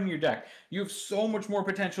that card in your deck, you have so much more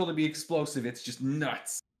potential to be explosive. It's just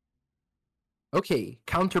nuts. Okay,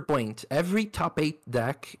 counterpoint. Every top 8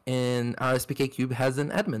 deck in RSPK Cube has an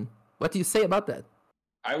admin. What do you say about that?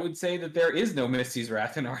 I would say that there is no Misty's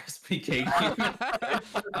Wrath in RSPK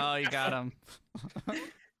Cube. Oh, you got him.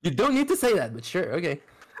 You don't need to say that, but sure, okay.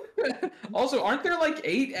 Also, aren't there like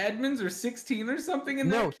 8 admins or 16 or something in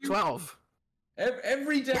No, that cube? 12.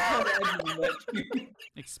 Every deck has admin in that cube.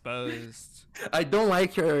 Exposed. I don't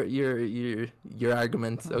like your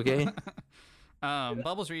arguments, okay?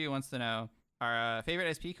 Bubbles Ryu wants to know our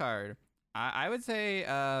favorite SP card. I would say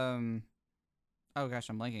oh gosh,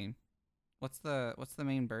 I'm blanking. What's the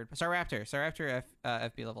main bird? Staraptor. Staraptor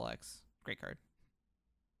FB level X. Great card.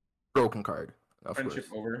 Broken card, of Friendship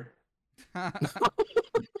course. over.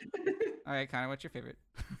 All right, Connor, what's your favorite?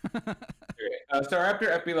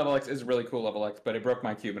 Staraptor FB level X is really cool level X, but it broke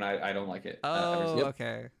my cube and I don't like it. Oh, Yep.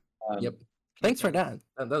 okay. Yep. Thanks for that.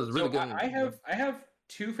 That was really So good. I have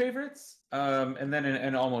 2 favorites, and then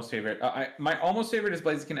an almost favorite. My almost favorite is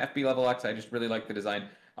Blaziken FB level X. I just really like the design.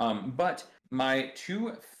 But my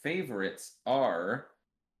 2 favorites are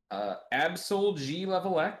Absol G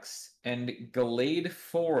level X and Gallade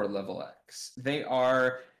 4 level X. They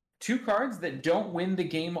are two cards that don't win the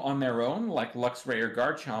game on their own, like Luxray or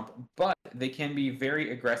Garchomp, but they can be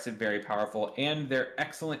very aggressive, very powerful, and they're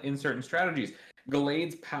excellent in certain strategies.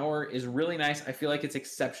 Gallade's power is really nice. I feel like it's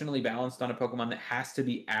exceptionally balanced on a Pokemon that has to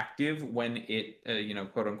be active when it,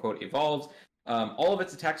 quote unquote, evolves. All of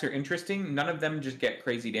its attacks are interesting. None of them just get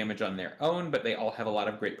crazy damage on their own, but they all have a lot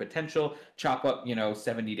of great potential. Chop up,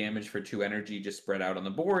 70 damage for 2 energy just spread out on the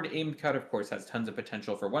board. Aimed Cut, of course, has tons of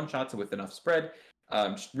potential for one-shots with enough spread.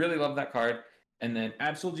 Just really love that card. And then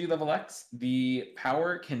Absol G level X, the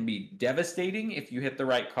power can be devastating if you hit the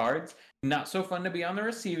right cards. Not so fun to be on the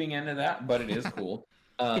receiving end of that, but it is cool.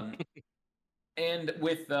 And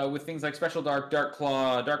with things like Special Dark, Dark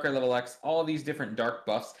Claw, Dark Red level X, all these different dark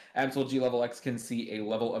buffs, Absol G level X can see a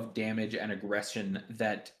level of damage and aggression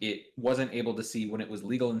that it wasn't able to see when it was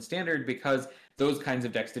legal and standard because those kinds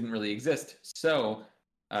of decks didn't really exist. So,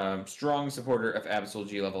 strong supporter of Absol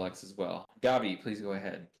G level X as well. Gavi, please go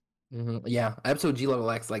ahead. Yeah, Absol G level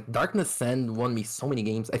X. Like Darkness Sand won me so many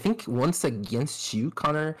games. I think once against you,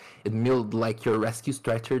 Connor, it milled like your rescue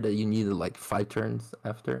stretcher that you needed like 5 turns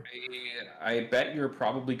after. I bet you're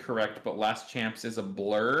probably correct, but Last Champs is a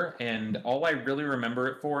blur, and all I really remember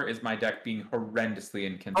it for is my deck being horrendously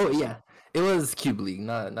inconsistent. Oh yeah, it was Cube League,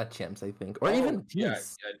 not Champs, I think, or even yeah,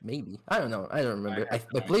 Teams, maybe. I don't know. I don't remember. I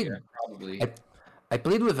no played. idea, probably. I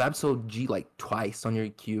played with Absol G like twice on your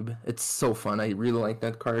cube. It's so fun. I really like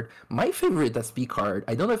that card. My favorite SP card,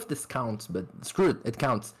 I don't know if this counts, but screw it, it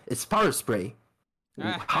counts. It's Power Spray.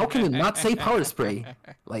 How can you not say Power Spray?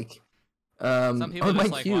 Like, some people on just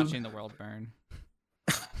my like cube, watching the world burn.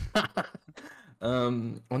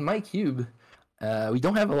 on my cube, we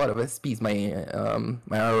don't have a lot of SPs. My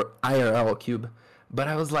IRL cube. But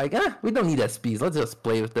I was like, we don't need SPs. Let's just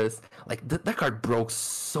play with this. Like, that card broke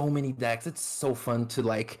so many decks. It's so fun to,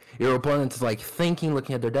 like, your opponent is, like, thinking,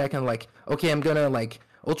 looking at their deck, and, like, okay, I'm gonna, like,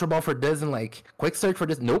 Ultra Ball for this and, like, Quick Search for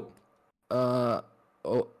this. Nope.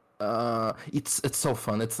 It's so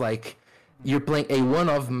fun. It's like you're playing a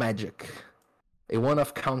one-of magic. A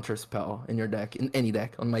one-off counter spell in your deck, in any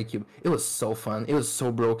deck on my cube. It was so fun. It was so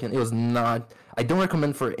broken. It was not... I don't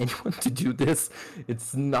recommend for anyone to do this.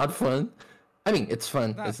 It's not fun. I mean, it's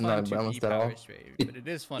fun. It's not balanced at all. Spray, but it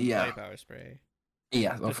is fun to play Power Spray.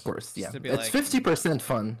 Yeah, of course. Yeah, it's 50%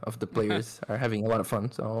 fun of the players are having a lot of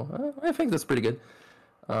fun. So I think that's pretty good.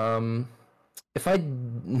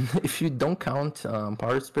 If you don't count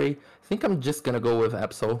Power Spray, I think I'm just gonna go with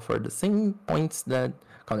Absol for the same points that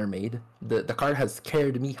Connor made. The card has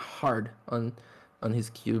carried me hard on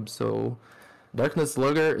his cube. So Darkness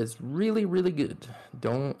Slugger is really, really good.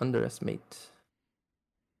 Don't underestimate.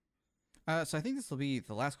 So I think this will be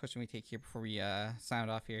the last question we take here before we sign it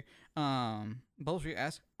off here. Bubbles, you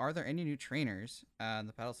ask, are there any new trainers in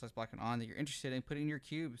the Battle Stars Block and On that you're interested in putting in your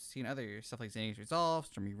cubes? Seeing other stuff like Xanax Resolve,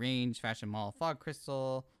 Stormy Range, Fashion Mall, Fog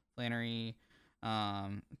Crystal, Flannery,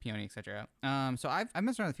 Peony, etc. So I've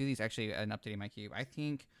messed around with a few of these actually in updating my cube. I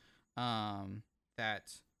think that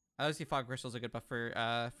obviously Fog Crystal is a good buff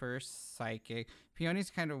for Psychic.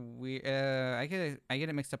 Peony's kind of weird. I get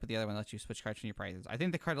it mixed up with the other one that lets you switch cards from your prizes. I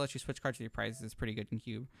think the card that lets you switch cards from your prizes is pretty good in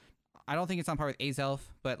cube. I don't think it's on par with Azelf,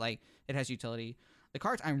 but like it has utility. The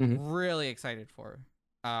cards I'm really excited for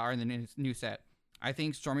are in the new set. I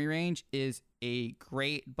think Stormy Range is a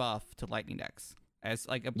great buff to Lightning decks as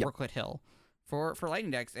like a Brooklet Hill for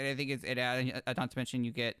Lightning decks, and I think not to mention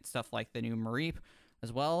you get stuff like the new Mareep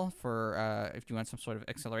as well for if you want some sort of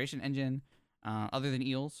acceleration engine other than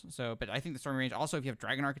Eels. So, but I think the Stormy Range also, if you have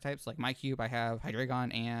Dragon archetypes like my cube, I have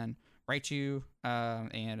Hydreigon and Raichu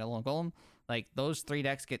and Alolan Golem. Like those 3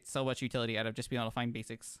 decks get so much utility out of just being able to find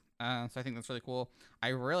basics. So I think that's really cool.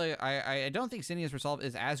 I don't think Xenia's Resolve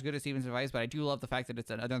is as good as Steven's Advice, but I do love the fact that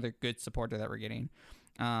it's another good supporter that we're getting.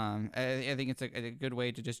 I think it's a good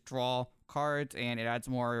way to just draw cards, and it adds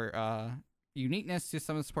more uniqueness to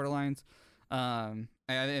some of the supporter lines. I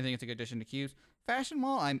think it's a good addition to cubes. Fashion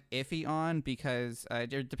Mall, I'm iffy on because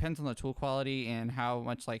it depends on the tool quality and how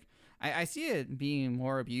much like I see it being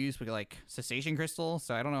more abused with like Cessation Crystal,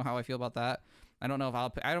 so I don't know how I feel about that. I don't know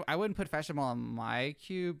if I wouldn't put Fashion Mall on my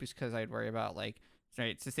cube just because I'd worry about like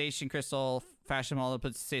Cessation Crystal, Fashion Mall,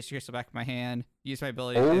 put Cessation Crystal back in my hand, use my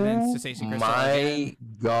ability, and then Cessation Crystal. My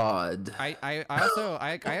God. I also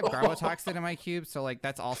I have Grabotoxin in my cube, so like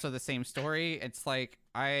that's also the same story. It's like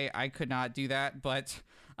I could not do that, but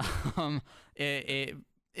it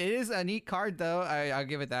is a neat card though. I'll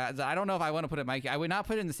give it that. I don't know if I want to put it in my. I would not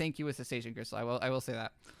put it in the same queue with Cessation Crystal. I will say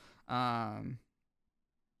that.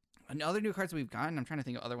 and other new cards that we've gotten, I'm trying to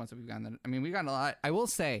think of other ones that we've gotten. I mean, we've gotten a lot. I will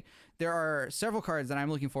say there are several cards that I'm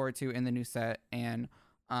looking forward to in the new set, and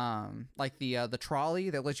like the trolley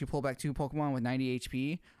that lets you pull back 2 Pokemon with 90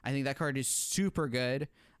 HP. I think that card is super good,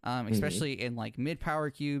 especially in like mid power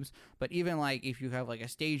cubes. But even like if you have like a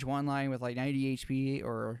stage 1 line with like 90 HP,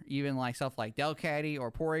 or even like stuff like Delcatty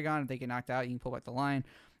or Porygon, if they get knocked out, you can pull back the line.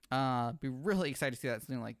 Be really excited to see that,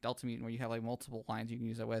 something like Delta Mutant where you have like multiple lines you can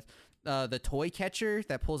use it with. The toy catcher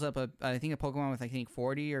that pulls up I think a Pokemon with I think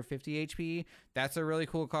 40 or 50 HP. That's a really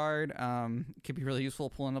cool card. Could be really useful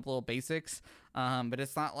pulling up little basics. But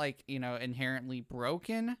it's not like, you know, inherently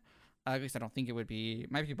broken. At least I don't think it would be.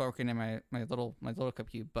 It might be broken in my little cup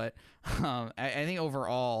cube, but I think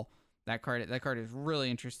overall that card is really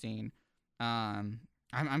interesting.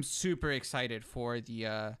 I'm super excited for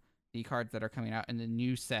the cards that are coming out in the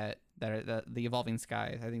new set that are the Evolving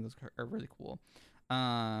Skies. I think those are really cool.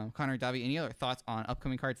 Connor, Davi, any other thoughts on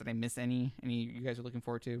upcoming cards? Did I miss any you guys are looking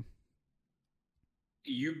forward to?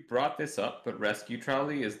 You brought this up, but Rescue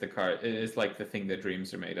Trolley is the card. It is like the thing that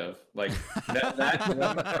dreams are made of. Like that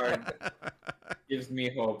one card gives me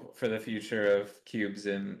hope for the future of cubes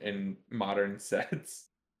in modern sets.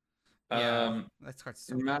 Yeah, that card's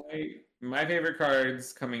so my favorite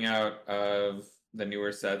cards coming out of the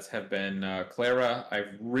newer sets have been Clara.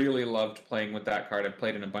 I've really loved playing with that card. I've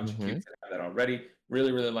played in a bunch of cubes that have that already.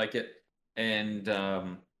 Really, really like it. And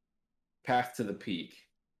Path to the Peak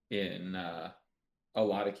in a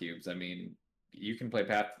lot of cubes. I mean, you can play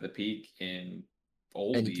Path to the Peak in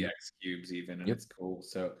old EX cubes even, and it's cool.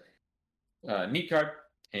 So neat card.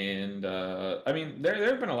 And I mean, there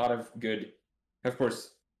have been a lot of good, of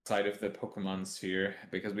course, outside of the Pokemon sphere,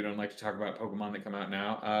 because we don't like to talk about Pokemon that come out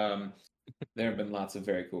now. There have been lots of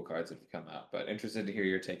very cool cards that have come out, but interested to hear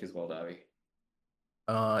your take as well, Davi.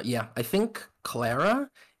 Yeah, I think Clara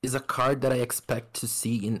is a card that I expect to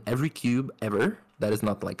see in every cube ever. That is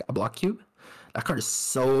not like a block cube. That card is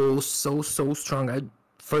so strong. I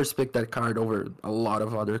first picked that card over a lot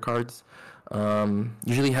of other cards.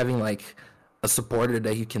 Usually having like a supporter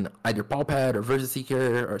that you can either Paw Pad or Versus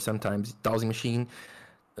Seeker or sometimes Dowsing Machine.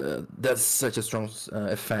 That's such a strong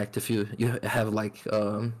effect if you have like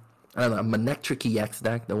I don't know, a Manectric EX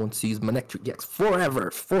deck that wants to use Manectric EX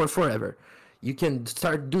forever. You can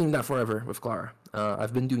start doing that forever with Clara.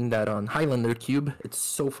 I've been doing that on Highlander Cube. It's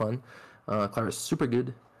so fun. Clara is super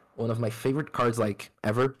good. One of my favorite cards like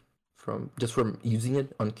ever from using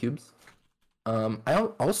it on cubes. I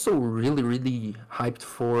also really hyped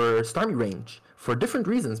for Stormy Range for different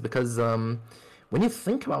reasons, because when you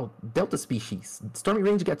think about Delta species, Stormy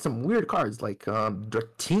Range gets some weird cards like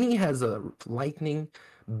Dratini has a lightning,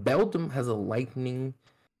 Beldum has a lightning,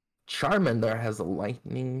 Charmander has a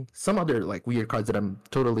lightning, some other like weird cards that I'm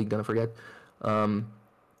totally gonna forget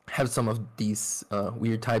have some of these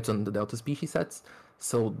weird types on the Delta species sets.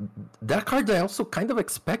 So that card I also kind of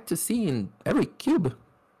expect to see in every cube.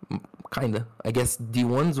 Kinda. I guess the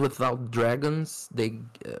ones without dragons, the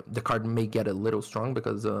card may get a little strong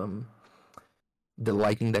because the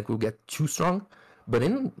lightning deck will get too strong. But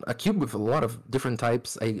in a cube with a lot of different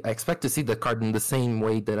types, I expect to see the card in the same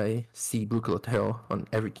way that I see Blue Clotel on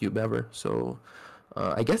every cube ever. So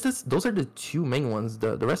I guess those are the two main ones.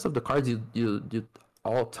 The rest of the cards you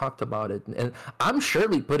all talked about it, and I'm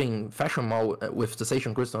surely putting Fashion Mall with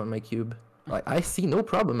Cessation Crystal on my cube. Like, I see no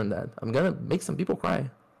problem in that. I'm gonna make some people cry.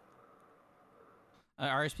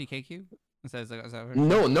 RSPK cube? Is that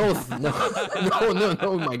no,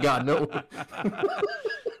 my God, no.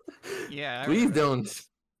 Yeah. Please don't.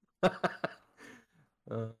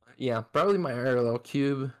 Yeah, probably my RLL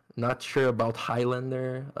cube. Not sure about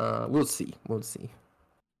Highlander. We'll see.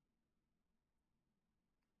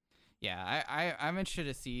 Yeah, I'm interested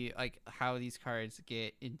to see like how these cards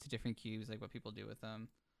get into different cubes, like what people do with them.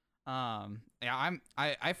 Yeah,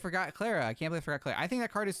 I forgot Clara. I can't believe I forgot Clara. I think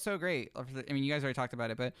that card is so great. I mean, you guys already talked about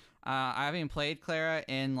it, but I haven't played Clara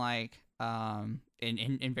in like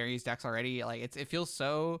in various decks already. Like it feels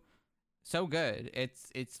so good.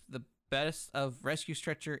 It's the best of Rescue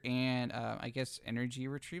Stretcher and I guess Energy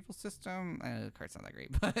Retrieval System. The card's not that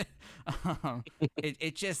great, but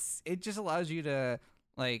it just allows you to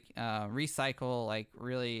like recycle like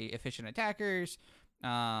really efficient attackers.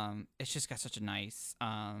 It's just got such a nice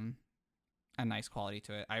quality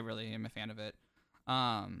to it. I really am a fan of it.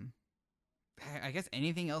 I guess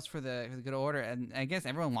anything else for the good order, and I guess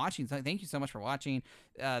everyone watching, so thank you so much for watching.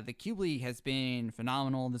 The Cube League has been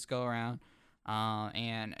phenomenal this go around,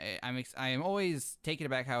 and I am always taken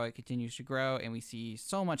aback how it continues to grow, and we see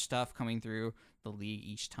so much stuff coming through the league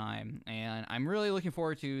each time, and I'm really looking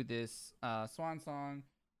forward to this Swan Song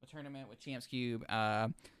tournament with Champs Cube.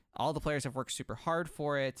 All the players have worked super hard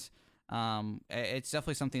for it. It's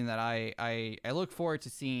definitely something that I look forward to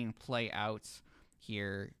seeing play out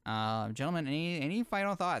here. Gentlemen, any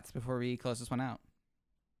final thoughts before we close this one out?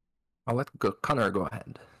 I'll let Connor go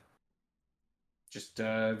ahead. Just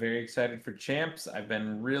very excited for champs. I've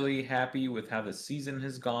been really happy with how the season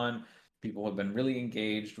has gone. People have been really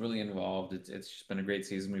engaged, really involved. It's just been a great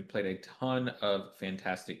season. We've played a ton of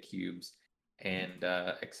fantastic cubes, and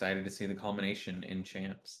excited to see the culmination in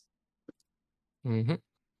champs. Mm-hmm.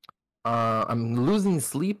 I'm losing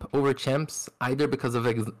sleep over champs, either because of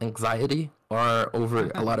anxiety or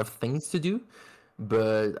over a lot of things to do.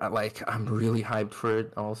 But I'm really hyped for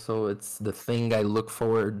it. Also, it's the thing I look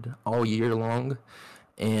forward all year long.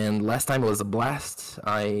 And last time it was a blast.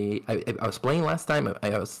 I was playing last time.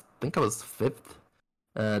 I think I was 5th.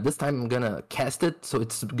 This time I'm gonna cast it, so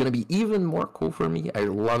it's gonna be even more cool for me. I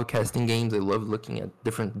love casting games. I love looking at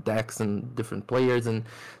different decks and different players and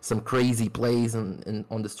some crazy plays and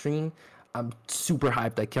on the stream. I'm super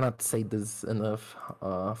hyped. I cannot say this enough.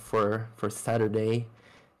 For Saturday,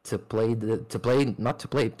 but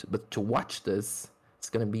to watch this, it's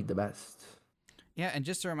gonna be the best. Yeah, and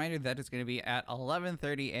just a reminder that it's going to be at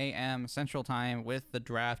 11:30 a.m. Central Time with the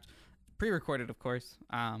draft, pre-recorded, of course.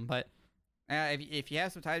 But if you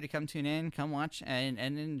have some time to come tune in, come watch and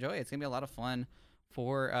enjoy. It's gonna be a lot of fun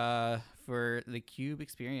for the Cube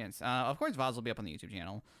experience. Of course, VODs will be up on the YouTube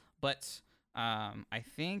channel, but I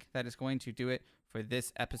think that is going to do it for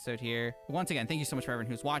this episode here. Once again, thank you so much for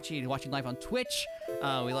everyone who's watching live on Twitch.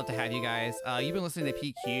 We love to have you guys. You've been listening to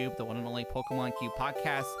PCube, the one and only Pokemon Cube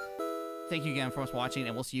podcast. Thank you again for watching,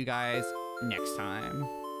 and we'll see you guys next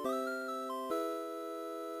time.